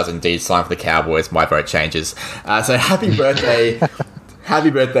Dearden does indeed sign for the Cowboys, my vote changes. So happy birthday.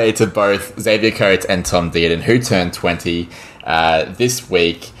 Happy birthday to both Xavier Coates and Tom Dearden, who turned 20 this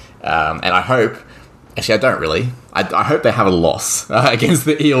week. And I hope... Actually, I don't really. I hope they have a loss against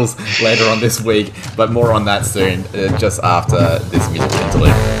the Eels later on this week, but more on that soon, just after this musical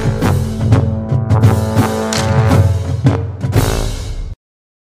interlude.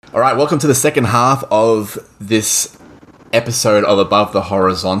 All right, welcome to the second half of this episode of Above the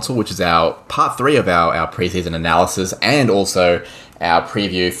Horizontal, which is our part 3 of our preseason analysis, and also our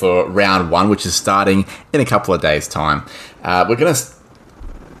preview for round 1, which is starting in a couple of days' time. We're going to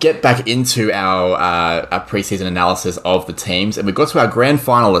get back into our preseason analysis of the teams, and we've got to our grand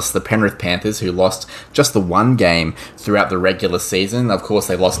finalists, the Penrith Panthers, who lost just the one game throughout the regular season. Of course,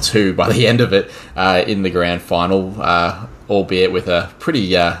 they lost 2 by the end of it in the grand final, albeit with a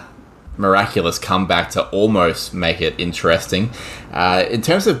pretty miraculous comeback to almost make it interesting. In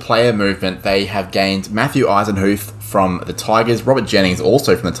terms of player movement, they have gained Matthew Eisenhuth from the Tigers, Robert Jennings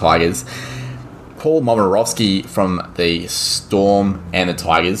also from the Tigers, Paul Momirovski from the Storm and the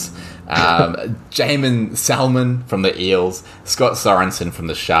Tigers, Jamin Salmon from the Eels, Scott Sorensen from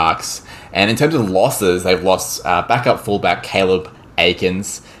the Sharks. And in terms of losses, they've lost backup fullback Caleb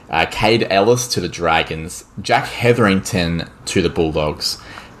Aikens, Cade Ellis to the Dragons, Jack Hetherington to the Bulldogs,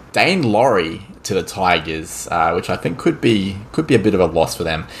 Dane Laurie to the Tigers, which I think could be a bit of a loss for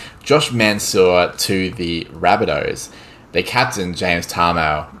them, Josh Mansour to the Rabbitohs, their captain James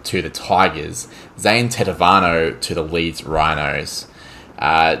Tamou to the Tigers, Zane Tetevano to the Leeds Rhinos.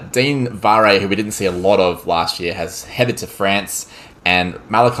 Dean Vare, who we didn't see a lot of last year, has headed to France, and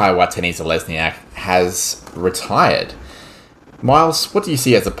Malachi Watene-Zelezniak has retired. Miles, what do you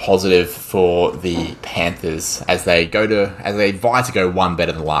see as a positive for the Panthers as they vie to go one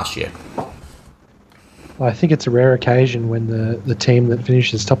better than last year? I think it's a rare occasion when the team that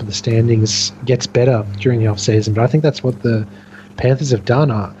finishes top of the standings gets better during the off-season, but I think that's what the Panthers have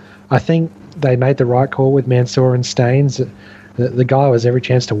done. I think they made the right call with Mansour and Staines. The guy has every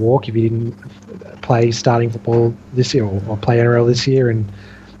chance to walk if he didn't play starting football this year or play NRL this year, and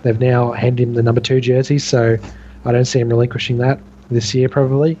they've now handed him the number 2 jersey, so I don't see him relinquishing that this year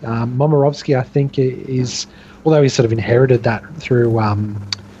probably. Momirovski, I think, is, although he's sort of inherited that through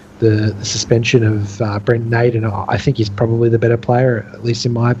the suspension of Brent Naden, I think he's probably the better player, at least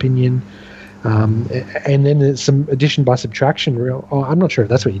in my opinion. And then there's some addition by subtraction. I'm not sure if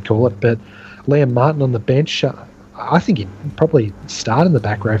that's what you'd call it, but Liam Martin on the bench, I think he'd probably start in the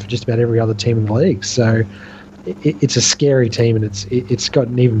back row for just about every other team in the league. So it's a scary team, and it's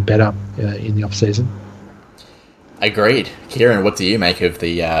gotten even better in the off-season. Agreed. Kieran, what do you make of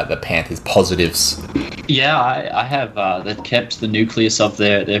the Panthers' positives? Yeah, I have. They've kept the nucleus of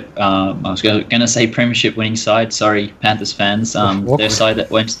their I was going to say premiership winning side. Sorry, Panthers fans. Their side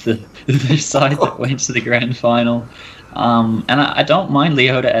that went to the grand final. And I don't mind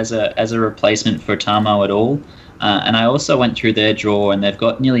Leota as a replacement for Tamou at all. And I also went through their draw, and they've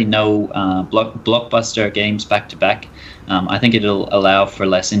got nearly no blockbuster games back to back. I think it'll allow for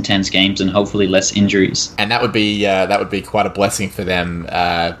less intense games and hopefully less injuries. And that would be quite a blessing for them.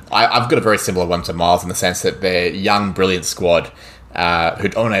 I've got a very similar one to Miles in the sense that their young, brilliant squad who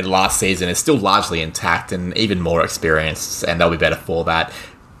dominated last season, is still largely intact and even more experienced, and they'll be better for that,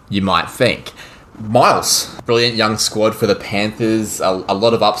 you might think. Miles, brilliant young squad for the Panthers, a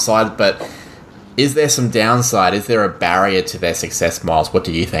lot of upside, but is there some downside? Is there a barrier to their success, Miles? What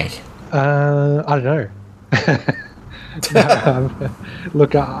do you think? I don't know.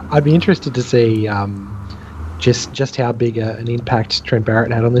 Look, I'd be interested to see just how big an impact Trent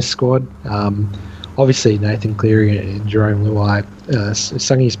Barrett had on this squad. Obviously, Nathan Cleary and Jerome Luai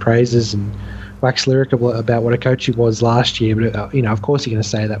sung his praises and waxed lyrical about what a coach he was last year. But of course, you're going to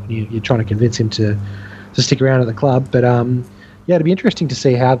say that when you're trying to convince him to stick around at the club. But it'd be interesting to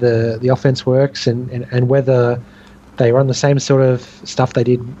see how the offense works and whether they run the same sort of stuff they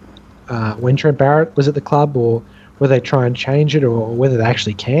did when Trent Barrett was at the club, or whether they try and change it, or whether they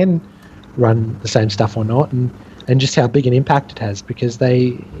actually can run the same stuff or not, and just how big an impact it has, because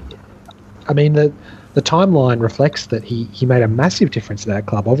the timeline reflects that he made a massive difference to that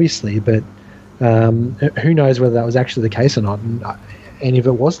club, obviously, but who knows whether that was actually the case or not. And if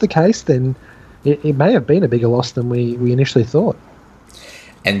it was the case, then it may have been a bigger loss than we initially thought.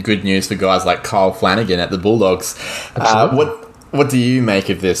 And good news for guys like Kyle Flanagan at the Bulldogs. What do you make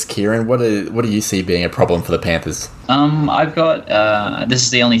of this, Kieran? What do you see being a problem for the Panthers? I've got this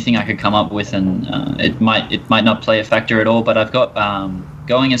is the only thing I could come up with, and it might not play a factor at all. But I've got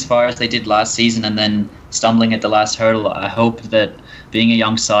going as far as they did last season and then stumbling at the last hurdle. I hope that, being a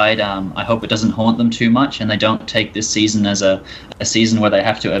young side, I hope it doesn't haunt them too much, and they don't take this season as a season where they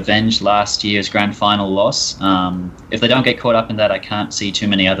have to avenge last year's grand final loss. If they don't get caught up in that, I can't see too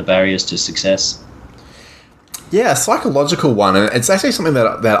many other barriers to success. Yeah, a psychological one, and it's actually something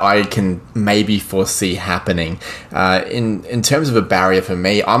that I can maybe foresee happening. In terms of a barrier for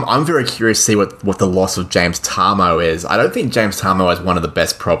me, I'm very curious to see what the loss of James Tarmo is. I don't think James Tarmo is one of the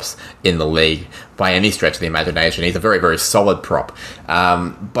best props in the league by any stretch of the imagination. He's a very, very solid prop.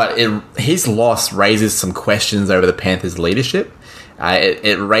 But his loss raises some questions over the Panthers' leadership.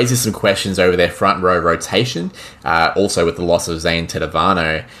 It raises some questions over their front row rotation, also with the loss of Zane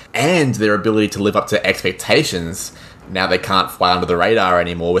Tedavano, and their ability to live up to expectations. Now they can't fly under the radar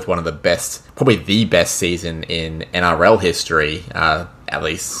anymore with one of the best, probably the best season in NRL history, at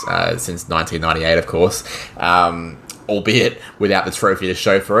least since 1998, of course. Albeit without the trophy to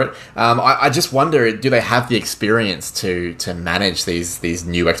show for it. I just wonder, do they have the experience to manage these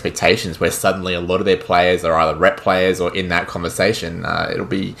new expectations where suddenly a lot of their players are either rep players or in that conversation? It'll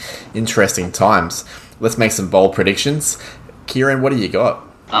be interesting times. Let's make some bold predictions. Kieran, what do you got?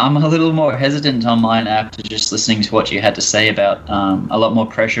 I'm a little more hesitant on mine after just listening to what you had to say about a lot more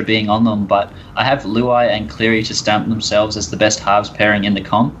pressure being on them, but I have Luai and Cleary to stamp themselves as the best halves pairing in the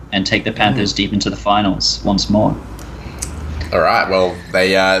comp and take the Panthers deep into the finals once more. All right, well,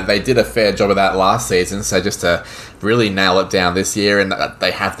 they did a fair job of that last season, so just to really nail it down this year, and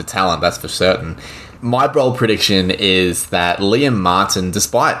they have the talent, that's for certain. My bold prediction is that Liam Martin,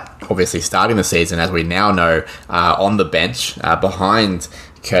 despite obviously starting the season, as we now know, on the bench, behind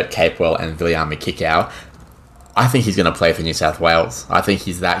Kurt Capewell and Viliame Kikau, I think he's going to play for New South Wales. I think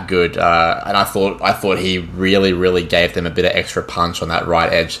he's that good, and I thought he really, really gave them a bit of extra punch on that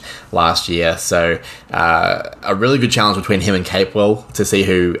right edge last year. So a really good challenge between him and Capewell to see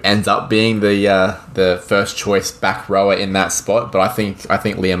who ends up being the first choice back rower in that spot. But I think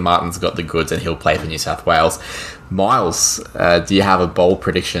Liam Martin's got the goods and he'll play for New South Wales. Miles, do you have a bold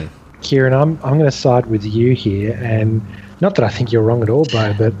prediction? Kieran, I'm going to side with you here, and not that I think you're wrong at all,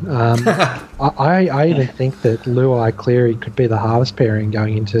 bro, but I even think that Luai Cleary could be the halves pairing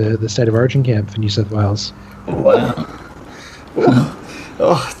going into the State of Origin camp for New South Wales. Wow.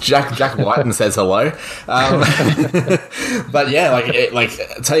 Oh, Jack Whiten says hello. But yeah, like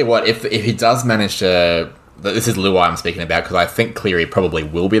tell you what, if he does manage to, this is Luai I'm speaking about because I think Cleary probably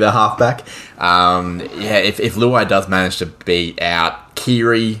will be the halfback. If Luai does manage to beat out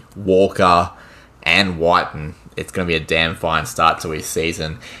Keary, Walker, and Whiten, it's going to be a damn fine start to his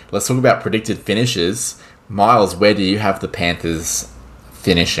season. Let's talk about predicted finishes. Miles, where do you have the Panthers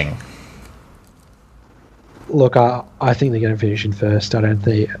finishing? Look, I think they're going to finish in first. I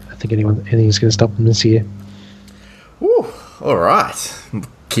think anything's going to stop them this year. Ooh, all right.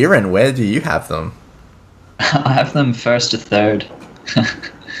 Kieran, where do you have them? I have them first to third.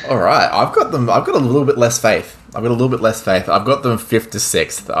 All right, I've got a little bit less faith. I've got them fifth to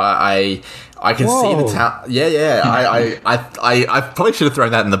sixth. I can see the talent. Yeah. I probably should have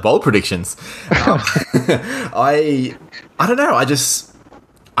thrown that in the bold predictions. I don't know.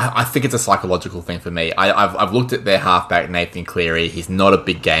 I think it's a psychological thing for me. I've looked at their halfback, Nathan Cleary. He's not a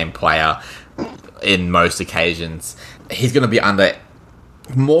big game player in most occasions. He's going to be under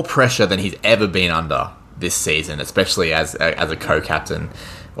more pressure than he's ever been under this season, especially as a co-captain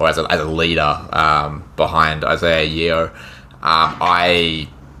or as a leader behind Isaiah Yeo. I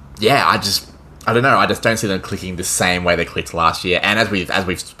don't know. I just don't see them clicking the same way they clicked last year. And as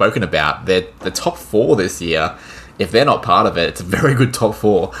we've spoken about, the top four this year, if they're not part of it, it's a very good top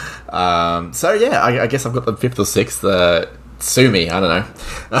four. I guess I've got them fifth or sixth. Sue me, I don't know.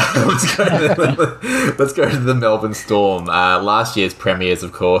 Let's go to the Melbourne Storm. Last year's premiers,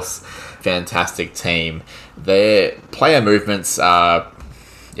 of course. Fantastic team. Their player movements are,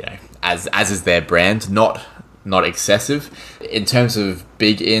 as is their brand, not excessive. In terms of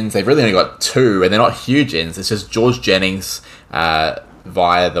big ins, they've really only got two, and they're not huge ins. It's just George Jennings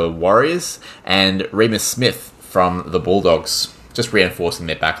via the Warriors and Remus Smith from the Bulldogs, just reinforcing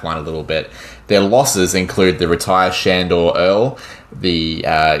their backline a little bit. Their losses include the retired Shandor Earl, the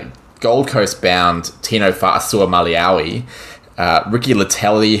Gold Coast-bound Tino Fa'asua-Maliawi, Ricky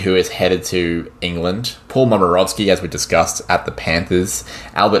Latelli, who is headed to England, Paul Momirovski, as we discussed, at the Panthers,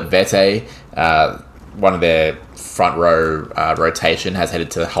 Albert Vete, one of their front row rotation, has headed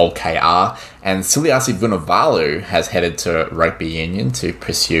to Hull KR, and Suliasi Vunivalu has headed to Rugby Union to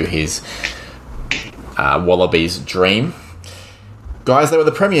pursue his Wallabies dream. Guys, they were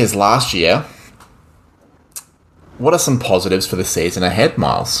the premiers last year. What are some positives for the season ahead,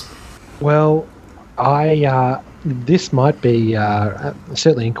 Miles? Well, this might be,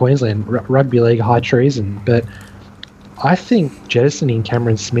 certainly in Queensland, rugby league high treason, but I think jettisoning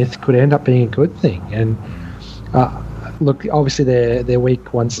Cameron Smith could end up being a good thing. And look, obviously their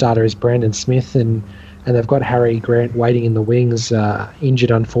week one starter is Brandon Smith, and they've got Harry Grant waiting in the wings,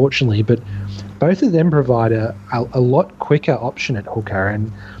 injured unfortunately, but both of them provide a lot quicker option at hooker,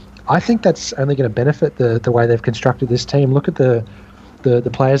 and I think that's only going to benefit the way they've constructed this team. Look at the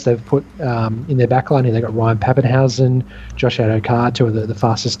players they've put in their backline here. They've got Ryan Pappenhausen, Josh Adokar, two of the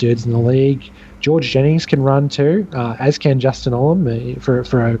fastest dudes in the league. George Jennings can run too, as can Justin Olam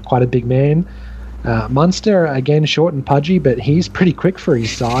for quite a big man. Munster, again, short and pudgy, but he's pretty quick for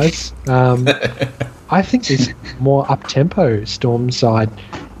his size. I think this more up-tempo Storm side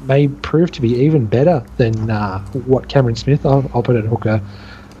may prove to be even better than what Cameron Smith, I'll put at hooker.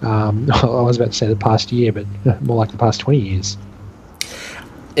 I was about to say the past year, but more like the past 20 years.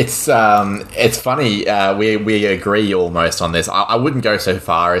 It's funny. We agree almost on this. I wouldn't go so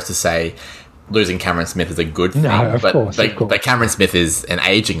far as to say losing Cameron Smith is a good thing. No, of course. But Cameron Smith is an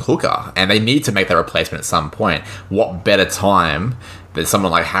aging hooker, and they need to make that replacement at some point. What better time than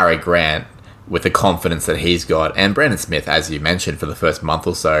someone like Harry Grant with the confidence that he's got, and Brandon Smith, as you mentioned, for the first month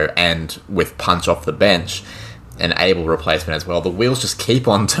or so, and with punch off the bench, an able replacement as well. The wheels just keep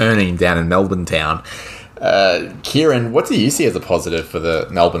on turning down in Melbourne town. Kieran, what do you see as a positive for the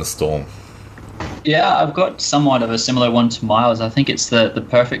Melbourne Storm? Yeah, I've got somewhat of a similar one to Miles. I think it's the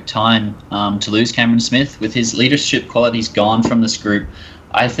perfect time to lose Cameron Smith. With his leadership qualities gone from this group,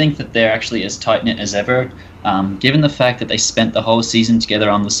 I think that they're actually as tight-knit as ever. Given the fact that they spent the whole season together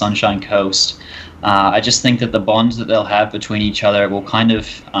on the Sunshine Coast, I just think that the bonds that they'll have between each other will kind of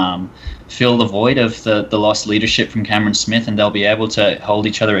fill the void of the lost leadership from Cameron Smith, and they'll be able to hold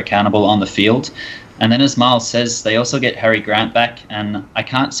each other accountable on the field. And then, as Miles says, they also get Harry Grant back, and I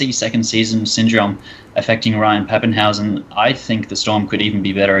can't see second season syndrome affecting Ryan Pappenhausen. I think the Storm could even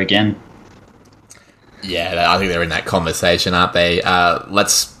be better again. Yeah, I think they're in that conversation, aren't they?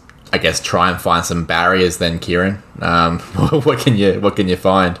 Let's, I guess, try and find some barriers then, Kieran. What can you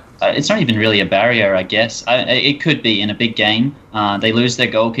find? It's not even really a barrier, I guess. It could be in a big game. They lose their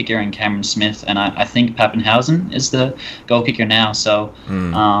goal kicker in Cameron Smith, and I think Pappenhausen is the goal kicker now. So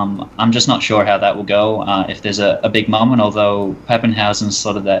I'm just not sure how that will go if there's a big moment, although Pappenhausen's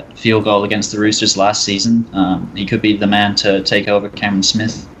sort of that field goal against the Roosters last season. He could be the man to take over Cameron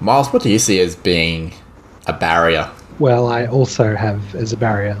Smith. Miles, what do you see as being a barrier? Well, I also have as a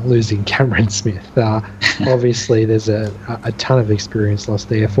barrier losing Cameron Smith. Obviously, there's a ton of experience lost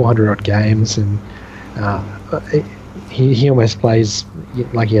there, 400-odd games, and he almost plays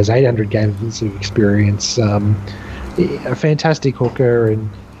like he has 800 games of experience. A fantastic hooker,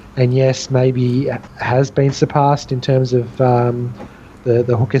 and yes, maybe has been surpassed in terms of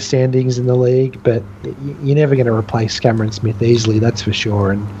the hooker standings in the league, but you're never going to replace Cameron Smith easily, that's for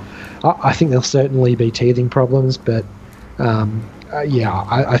sure. And I think there'll certainly be teething problems, but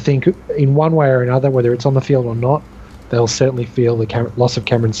I think in one way or another, whether it's on the field or not, they'll certainly feel the loss of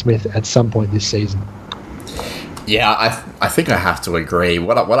Cameron Smith at some point this season. Yeah, I think I have to agree.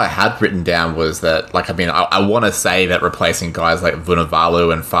 What I had written down was that, I want to say that replacing guys like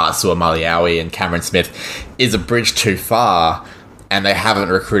Vunivalu and Fa'asua-Maliawi and Cameron Smith is a bridge too far. and they haven't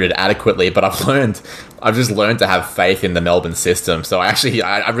recruited adequately. But I've just learned to have faith in the Melbourne system. So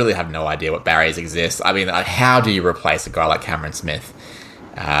I really have no idea what barriers exist. I mean, how do you replace a guy like Cameron Smith?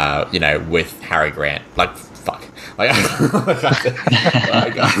 With Harry Grant? Like, fuck. Like,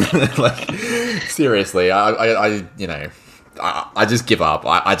 seriously, I just give up.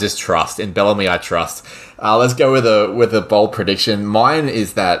 I just trust in Bellamy. I trust. Let's go with a bold prediction. Mine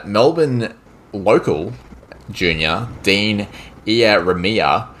is that Melbourne local junior Dean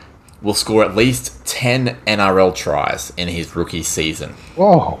Ieremia will score at least 10 NRL tries in his rookie season.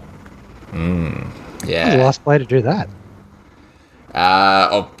 Whoa! Yeah. Who's the last player to do that?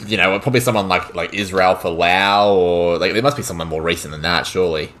 Probably someone like Israel Folau, or there must be someone more recent than that,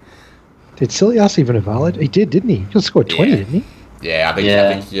 surely. Did Silias even evaluate? He did, didn't he? He scored 20, didn't he? Yeah, I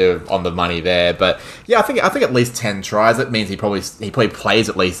think you're on the money there. But yeah, I think at least 10 tries. That means he probably plays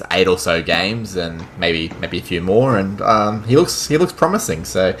at least 8 or so games, and maybe a few more. And he looks promising.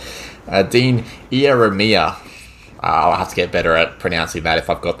 So Dean Ieremia, I'll have to get better at pronouncing that if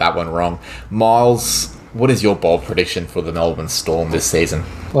I've got that one wrong. Miles, what is your bold prediction for the Melbourne Storm this season?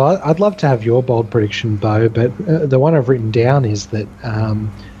 Well, I'd love to have your bold prediction, Bo, but the one I've written down is that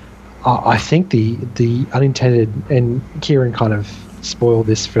I think the unintended, and Kieran kind of spoiled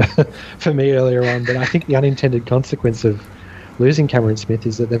this for me earlier on, but I think the unintended consequence of losing Cameron Smith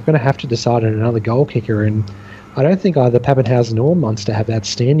is that they're going to have to decide on another goal kicker, and I don't think either Pappenhausen or Munster have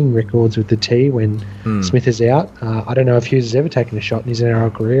outstanding records with the T when Smith is out. I don't know if Hughes has ever taken a shot in his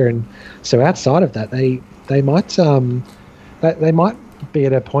NRL career, and so outside of that, they might be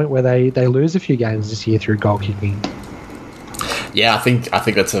at a point where they lose a few games this year through goal kicking. Yeah, I think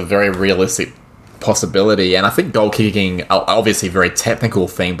that's a very realistic possibility, and I think goal kicking, obviously a very technical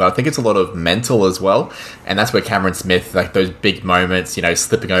thing, but I think it's a lot of mental as well, and that's where Cameron Smith, like those big moments,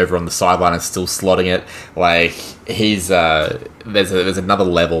 slipping over on the sideline and still slotting it, like he's there's another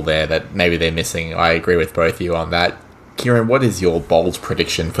level there that maybe they're missing. I agree with both of you on that. Kieran, what is your bold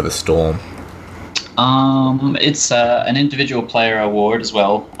prediction for the Storm? It's an individual player award as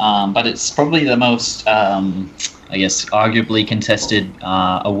well, but it's probably the most arguably contested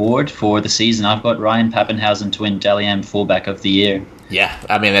award for the season. I've got Ryan Pappenhausen to win Dally M Fullback of the Year. Yeah,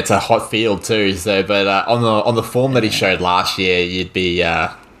 I mean, it's a hot field too. So, but on the form that he showed last year, you'd be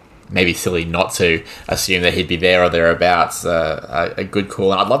maybe silly not to assume that he'd be there or thereabouts. A good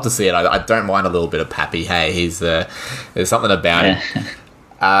call, and I'd love to see it. I don't mind a little bit of Pappy. Hey, there's something about him.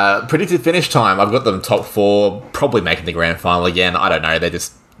 Predicted finish time. I've got them top 4, probably making the grand final again. I don't know.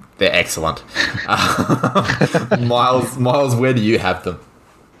 They're excellent. Miles, where do you have them?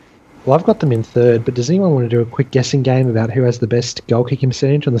 Well, I've got them in 3rd, but does anyone want to do a quick guessing game about who has the best goal kicking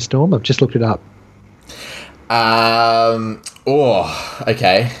percentage on the Storm? I've just looked it up.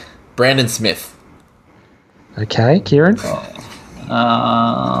 Okay. Brandon Smith. Okay, Kieran?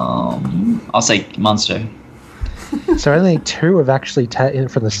 I'll say Munster. So only 2 have actually taken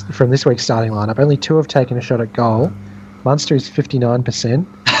from this week's starting lineup. Only 2 have taken a shot at goal. Munster is 59%,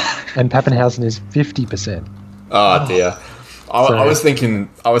 and Pappenhausen is 50%. Oh dear! I was thinking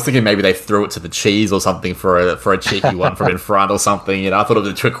maybe they threw it to the cheese or something for a cheeky one from in front or something. I thought it was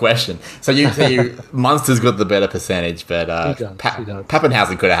a trick question. So Munster's got the better percentage, but he does.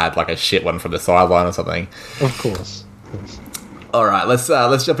 Pappenhausen could have had like a shit one from the sideline or something. Of course. All right, let's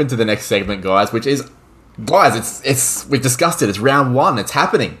jump into the next segment, guys. Which is, it's we've discussed it. It's round 1. It's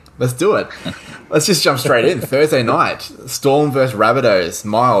happening. Let's do it. Let's just jump straight in. Thursday night, Storm versus Rabbitohs.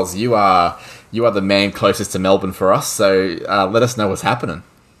 Miles, you are the man closest to Melbourne for us, so let us know what's happening.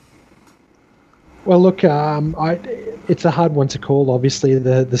 Well, look, it's a hard one to call. Obviously,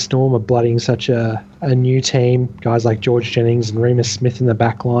 the Storm are blooding such a new team. Guys like George Jennings and Remus Smith in the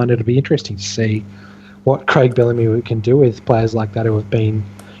back line. It'll be interesting to see what Craig Bellamy can do with players like that who have been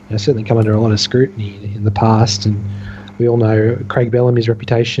certainly come under a lot of scrutiny in the past. And we all know Craig Bellamy's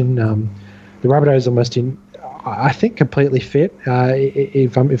reputation. The Rabbitohs almost I think completely fit.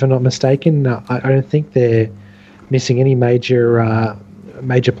 If I'm not mistaken, I don't think they're missing any major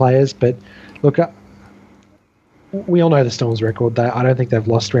players. But look, we all know the Storm's record. I don't think they've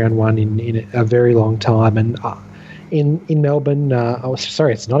lost round 1 in a very long time. And in Melbourne,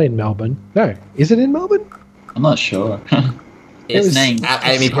 it's not in Melbourne. No, is it in Melbourne? I'm not sure. It's named at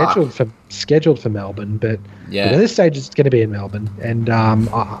Amy Park. Scheduled for Melbourne, but at this stage it's going to be in Melbourne. And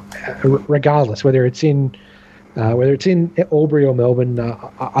regardless, whether it's in Albury or Melbourne,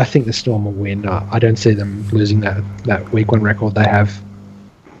 I think the Storm will win. I don't see them losing that week 1 record they have.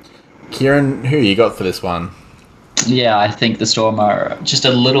 Kieran, who you got for this one? Yeah, I think the Storm are just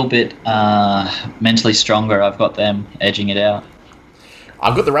a little bit mentally stronger. I've got them edging it out.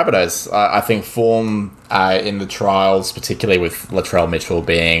 I've got the Rabbitohs. I think form in the trials, particularly with Latrell Mitchell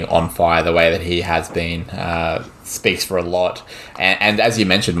being on fire the way that he has been, speaks for a lot. And as you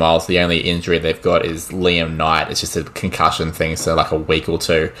mentioned, Miles, the only injury they've got is Liam Knight. It's just a concussion thing, so like a week or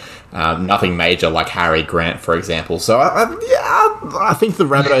two. Nothing major like Harry Grant, for example. So I think the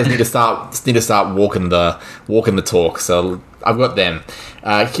Rabbitohs need to start walking the talk. So I've got them.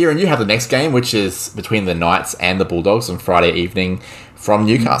 Kieran, you have the next game, which is between the Knights and the Bulldogs on Friday evening from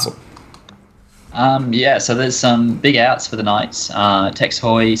Newcastle. So there's some big outs for the Knights. Tex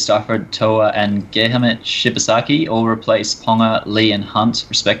Hoy, Stafford Toa, and Gehamet Shibasaki all replace Ponga, Lee, and Hunt,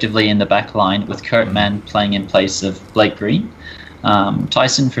 respectively, in the back line, with Kurt Mann playing in place of Blake Green.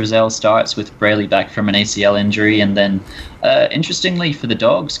 Tyson Frizzell starts with Brayley back from an ACL injury, and then, interestingly for the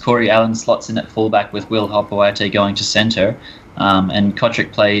Dogs, Corey Allen slots in at fullback with Will Hopoate going to centre. And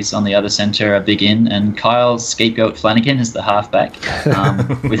Kotrick plays on the other centre, a big in, and Kyle Scapegoat Flanagan is the halfback,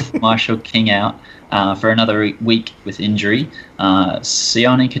 with Marshall King out for another week with injury.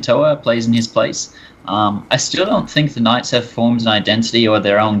 Sione Katoa plays in his place. I still don't think the Knights have formed an identity or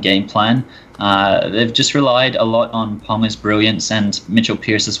their own game plan. They've just relied a lot on Ponga's brilliance and Mitchell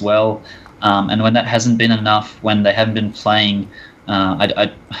Pearce as well. And when that hasn't been enough, when they haven't been playing,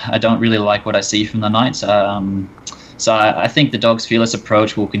 I don't really like what I see from the Knights. So I think the Dogs' fearless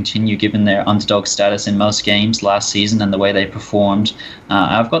approach will continue given their underdog status in most games last season and the way they performed.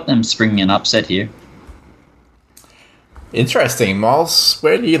 I've got them springing an upset here. Interesting. Miles,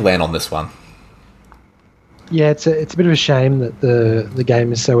 where do you land on this one? Yeah, it's a bit of a shame that the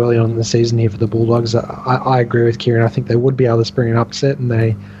game is so early on in the season here for the Bulldogs. I agree with Kieran. I think they would be able to spring an upset, and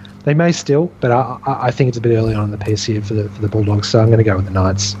they may still, but I think it's a bit early on in the piece here for the Bulldogs, so I'm going to go with the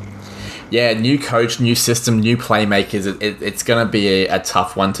Knights. Yeah, new coach, new system, new playmakers. It's going to be a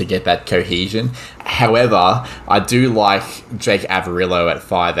tough one to get that cohesion. However, I do like Jake Averillo at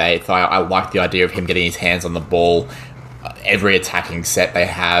 5'8". I like the idea of him getting his hands on the ball every attacking set they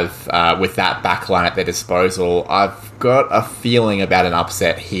have with that backline at their disposal. I've got a feeling about an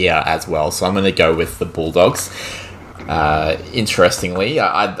upset here as well, so I'm going to go with the Bulldogs. Interestingly,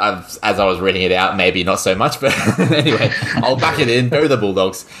 I've, as I was reading it out, maybe not so much, but anyway, I'll back it in. Go the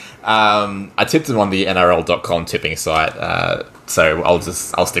Bulldogs. I tipped them on the NRL.com tipping site, so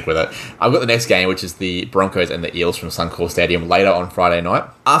I'll stick with it. I've got the next game, which is the Broncos and the Eels from Suncorp Stadium later on Friday night.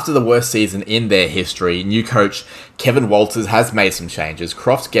 After the worst season in their history, new coach Kevin Walters has made some changes.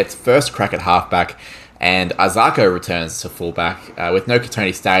 Croft gets first crack at halfback, and Azarko returns to fullback. With no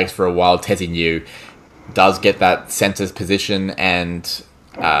Katoni Staggs for a while, Tezzy New does get that centre's position, and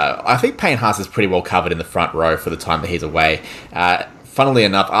I think Payne Haas is pretty well covered in the front row for the time that he's away. Funnily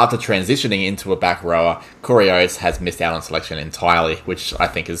enough, after transitioning into a back rower, Corey Oates has missed out on selection entirely, which I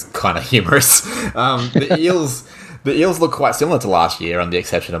think is kind of humorous. The Eels look quite similar to last year, on the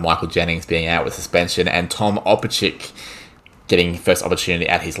exception of Michael Jennings being out with suspension and Tom Opachik getting first opportunity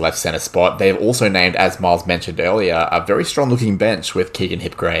at his left centre spot. They've also named, as Miles mentioned earlier, a very strong-looking bench with Keegan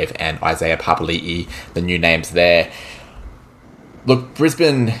Hipgrave and Isaiah Papali'i, the new names there. Look,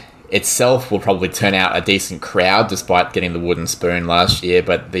 Brisbane itself will probably turn out a decent crowd despite getting the wooden spoon last year,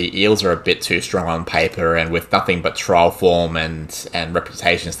 but the Eels are a bit too strong on paper, and with nothing but trial form and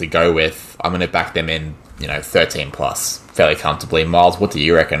reputations to go with, I'm going to back them in, 13 plus fairly comfortably. Miles, what do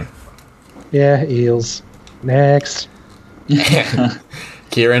you reckon? Yeah, Eels. Next.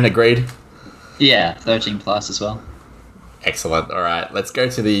 Kieran, agreed? Yeah, 13 plus as well. Excellent. All right, let's go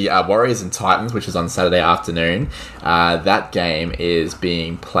to the Warriors and Titans, which is on Saturday afternoon. That game is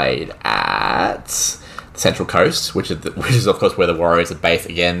being played at Central Coast, which is of course where the Warriors are based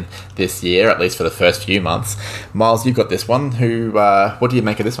again this year, at least for the first few months. Miles, you've got this one. What do you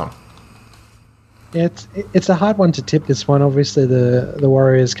make of this one? Yeah, it's a hard one to tip. This one, obviously, the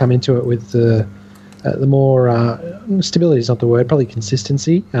Warriors come into it with the more stability is not the word, probably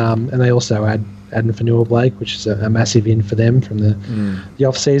consistency, and they also add Fanua Blake, which is a massive in for them from the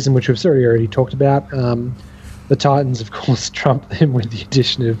off season, which we've already talked about. The Titans, of course, trump them with the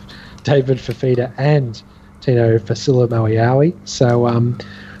addition of David Fafita and Tino Fasila-Moiawi. So,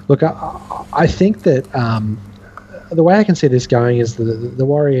 look, I think that the way I can see this going is the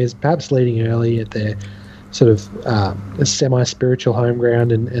Warriors perhaps leading early at their sort of semi-spiritual home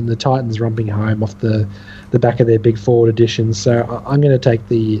ground, and the Titans romping home off the back of their big forward additions. So I'm going to take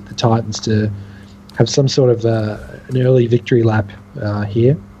the Titans to have some sort of an early victory lap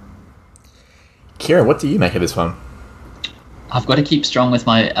here. Kieran, what do you make of this one? I've got to keep strong with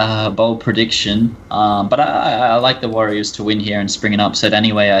my bold prediction, but I like the Warriors to win here and spring an upset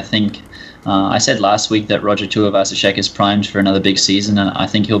anyway. I think I said last week that Roger Tuivasa-Sheck is primed for another big season, and I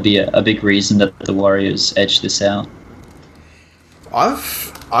think he'll be a big reason that the Warriors edge this out.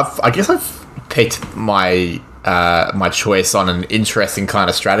 I guess I've picked my my choice on an interesting kind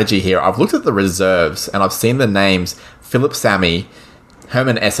of strategy here. I've looked at the reserves and I've seen the names Philip Sammy,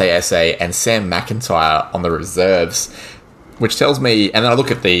 Herman Sasa, and Sam McIntyre on the reserves, which tells me. And then I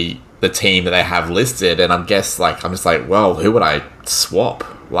look at the team that they have listed, and I'm just like, well, who would I swap?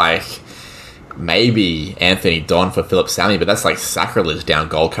 Like, maybe Anthony Don for Philip Sammy, but that's like sacrilege down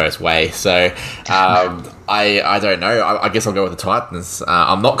Gold Coast way. So I don't know. I guess I'll go with the Titans.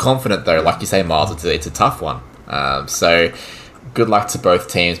 I'm not confident though. Like you say, Miles, it's a tough one. So good luck to both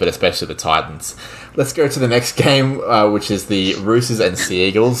teams, but especially the Titans. Let's go to the next game, which is the Roosters and Sea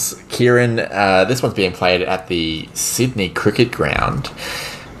Eagles. Kieran, this one's being played at the Sydney Cricket Ground.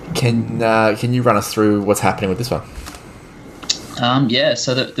 Can you run us through what's happening with this one?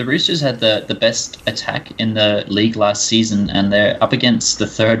 So the Roosters had the best attack in the league last season, and they're up against the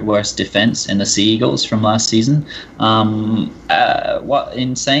third worst defence in the Sea Eagles from last season.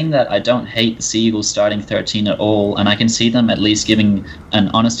 In saying that, I don't hate the Sea Eagles starting 13 at all, and I can see them at least giving an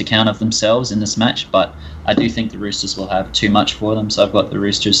honest account of themselves in this match, but I do think the Roosters will have too much for them, so I've got the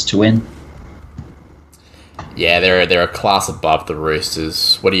Roosters to win. Yeah, they're a class above the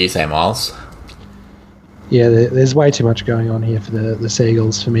Roosters. What do you say, Miles? Yeah, there's way too much going on here for the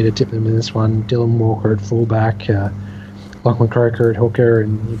Seagulls for me to tip them in this one. Dylan Walker at fullback, Lachlan Croker at hooker,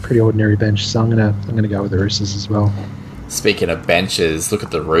 and a pretty ordinary bench. So I'm gonna go with the Roosters as well. Speaking of benches, look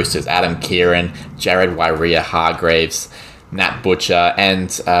at the Roosters: Adam Kieran, Jared Wairia Hargreaves, Nat Butcher, and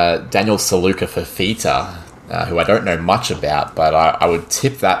Daniel Saluka Fafita, who I don't know much about, but I would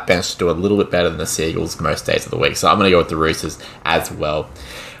tip that bench to do a little bit better than the Seagulls most days of the week. So I'm going to go with the Roosters as well.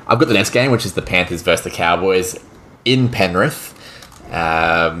 I've got the next game, which is the Panthers versus the Cowboys in Penrith.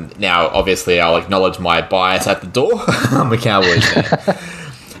 Now, obviously, I'll acknowledge my bias at the door. I'm a Cowboys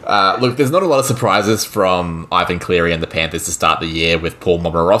fan. Look, there's not a lot of surprises from Ivan Cleary and the Panthers to start the year, with Paul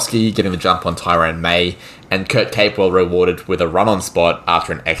Momirovski getting the jump on Tyrone May and Kurt Capewell rewarded with a run-on spot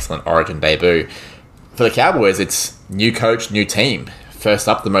after an excellent Origin debut. For the Cowboys, it's new coach, new team. First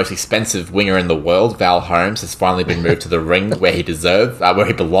up, the most expensive winger in the world, Val Holmes, has finally been moved to the ring where he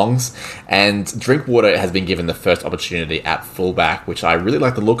belongs. And Drinkwater has been given the first opportunity at fullback, which I really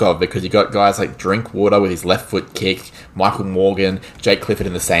like the look of, because you got guys like Drinkwater with his left foot kick, Michael Morgan, Jake Clifford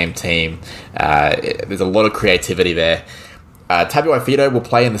in the same team. There's a lot of creativity there. Tabuai Fido will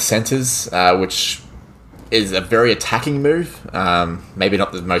play in the centres, which is a very attacking move. Maybe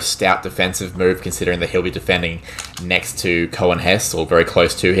not the most stout defensive move, considering that he'll be defending next to Cohen Hess, or very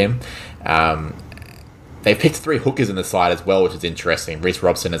close to him. They've picked 3 hookers in the side as well, which is interesting. Reece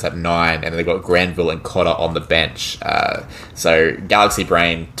Robson is at 9, and they've got Granville and Cotter on the bench. So Galaxy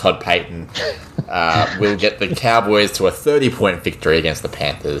Brain, Todd Payton, will get the Cowboys to a 30-point victory against the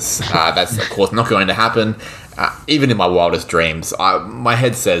Panthers. That's, of course, not going to happen. Even in my wildest dreams, my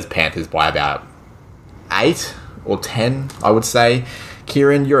head says Panthers by about 8 or 10, I would say.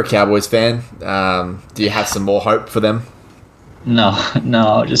 Kieran, you're a Cowboys fan. Do you have some more hope for them? No,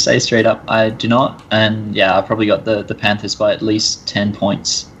 I'll just say straight up, I do not. And yeah, I probably got the Panthers by at least 10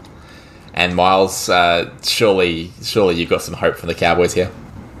 points. And Miles, surely you've got some hope for the Cowboys here?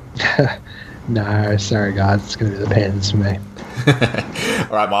 No, sorry guys, it's going to be the Panthers for me.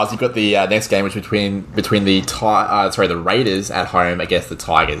 All right, Miles, you've got the next game, which between the Raiders at home against the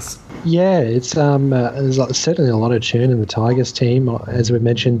Tigers. Yeah, it's there's certainly a lot of churn in the Tigers team. As we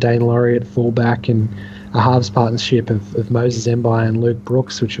mentioned, Dane Laurie at fullback, and a halves partnership of Moses Mbai and Luke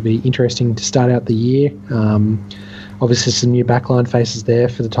Brooks, which will be interesting to start out the year. Obviously, some new backline faces there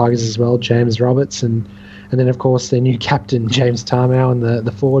for the Tigers as well, James Roberts, and then of course their new captain James Tarmow and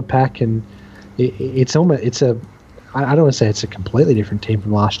the forward pack. And I don't want to say it's a completely different team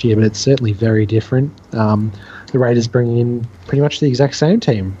from last year, but it's certainly very different. The Raiders bringing in pretty much the exact same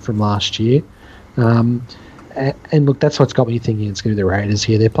team from last year. And look, that's what's got me thinking it's going to be the Raiders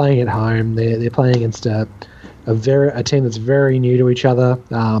here. They're playing at home. They're playing against a team that's very new to each other.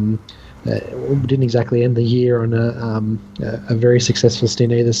 Didn't exactly end the year on a very successful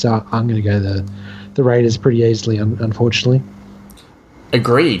stint either. So I'm going to go the Raiders pretty easily, unfortunately.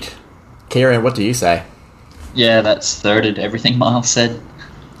 Agreed. Kieran, what do you say? Yeah, that's thirded everything Miles said.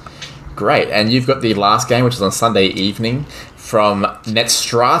 Great, and you've got the last game, which is on Sunday evening from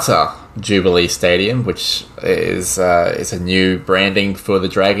Netstrata Jubilee Stadium, which is a new branding for the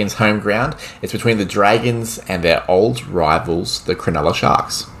Dragons' home ground. It's between the Dragons and their old rivals, the Cronulla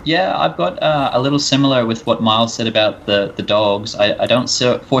Sharks. Yeah, I've got a little similar with what Miles said about the Dogs. I don't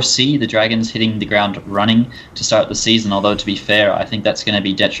foresee the Dragons hitting the ground running to start the season, although to be fair, I think that's going to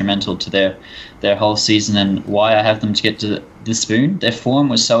be detrimental to their whole season. And why I have them to get to the spoon, their form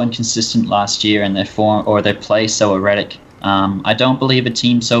was so inconsistent last year, and their play so erratic I don't believe a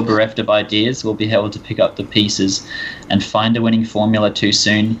team so bereft of ideas will be able to pick up the pieces and find a winning formula too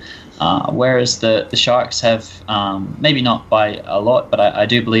soon. Whereas the Sharks have, maybe not by a lot, but I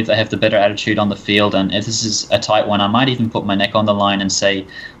do believe they have the better attitude on the field. And if this is a tight one, I might even put my neck on the line and say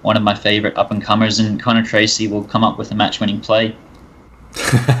one of my favourite up-and-comers, and Connor Tracy will come up with a match-winning play.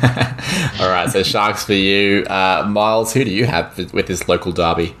 All right, so Sharks for you. Miles, who do you have with this local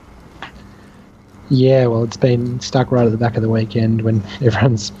derby? Yeah, well, it's been stuck right at the back of the weekend when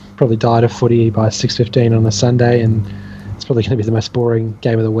everyone's probably died of footy by 6:15 on a Sunday, and it's probably going to be the most boring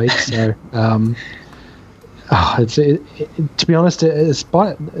game of the week. So, to be honest, as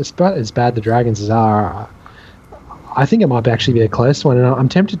bad the Dragons are, I think it might actually be a close one, and I'm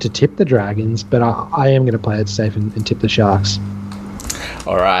tempted to tip the Dragons, but I am going to play it safe and tip the Sharks.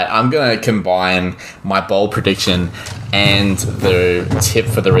 All right, I'm going to combine my bold prediction and the tip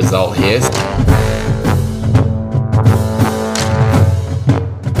for the result here.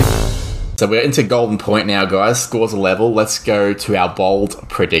 So we're into Golden Point now, guys. Scores are level. Let's go to our bold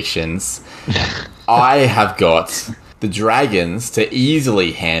predictions. I have got the Dragons to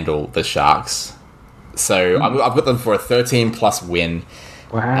easily handle the Sharks. So I've got them for a 13-plus win.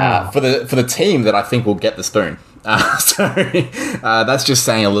 Wow. For the team that I think will get the spoon. That's just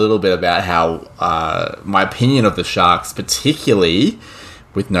saying a little bit about how my opinion of the Sharks, particularly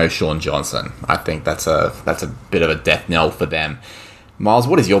with no Sean Johnson, I think that's a bit of a death knell for them. Miles,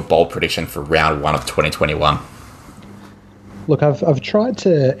 what is your bold prediction for round 1 of 2021? Look, I've tried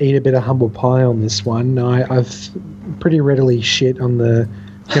to eat a bit of humble pie on this one. I've pretty readily shit on the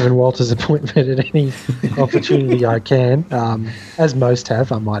Kevin Walters appointment at any opportunity I can, as most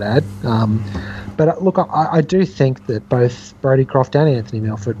have, I might add. But look, I do think that both Brodie Croft and Anthony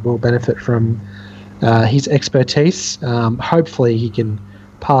Melford will benefit from his expertise. Hopefully he can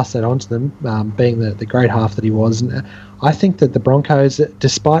pass that on to them, being the great half that he was. And I think that the Broncos,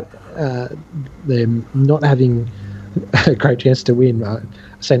 despite them not having a great chance to win, I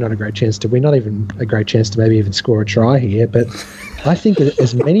say not a great chance to win, not even a great chance to maybe even score a try here, but I think that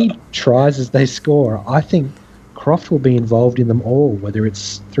as many tries as they score, I think Croft will be involved in them all, whether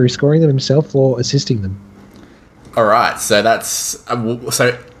it's through scoring them himself or assisting them. All right, so that's...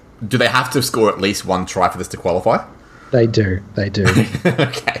 so do they have to score at least one try for this to qualify? They do.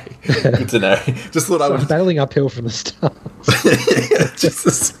 Okay, good to know. Just thought I was battling uphill from the start.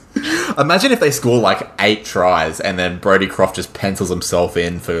 Imagine if they score like 8 tries and then Brodie Croft just pencils himself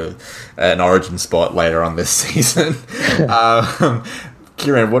in for an Origin spot later on this season.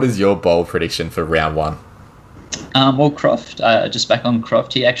 Kieran, what is your bold prediction for round 1? Well, Croft, just back on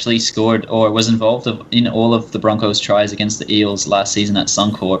Croft, he actually scored or was involved in all of the Broncos' tries against the Eels last season at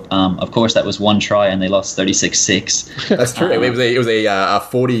Suncorp. Of course, that was one try and they lost 36-6. That's true. It was a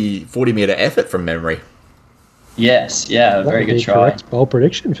 40 metre effort from memory. Yes, yeah, very good try. Correct bold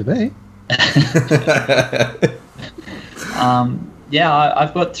prediction for me. Yeah,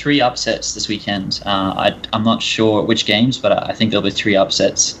 I've got 3 upsets this weekend. I'm not sure which games, but I think there'll be 3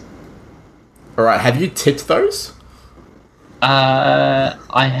 upsets. All right, have you tipped those? I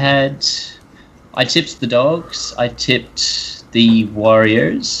tipped the Dogs. I tipped the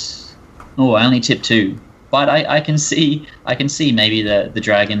Warriors. Oh, I only tipped 2. But I can see maybe the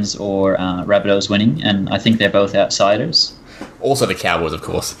Dragons or Rabbitohs winning, and I think they're both outsiders. Also the Cowboys, of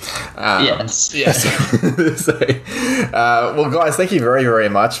course. Yes. Well, guys, thank you very, very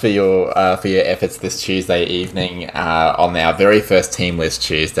much for your efforts this Tuesday evening on our very first Team List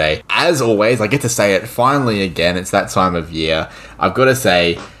Tuesday. As always, I get to say it finally again. It's that time of year. I've got to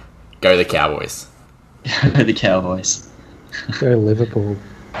say, go the Cowboys. The Cowboys. Go Liverpool.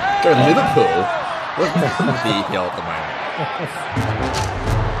 Go Liverpool? What's the hill at the moment?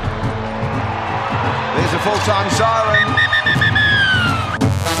 There's a full-time siren.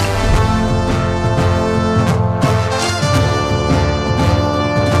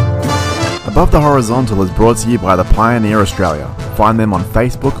 Above the Horizontal is brought to you by the Pioneer Australia. Find them on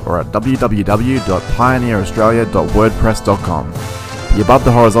Facebook or at www.pioneeraustralia.wordpress.com. The Above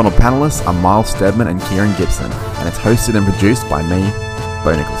the Horizontal panellists are Miles Steadman and Kieran Gibson, and it's hosted and produced by me,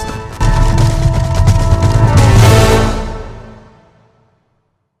 Bo Nicholson.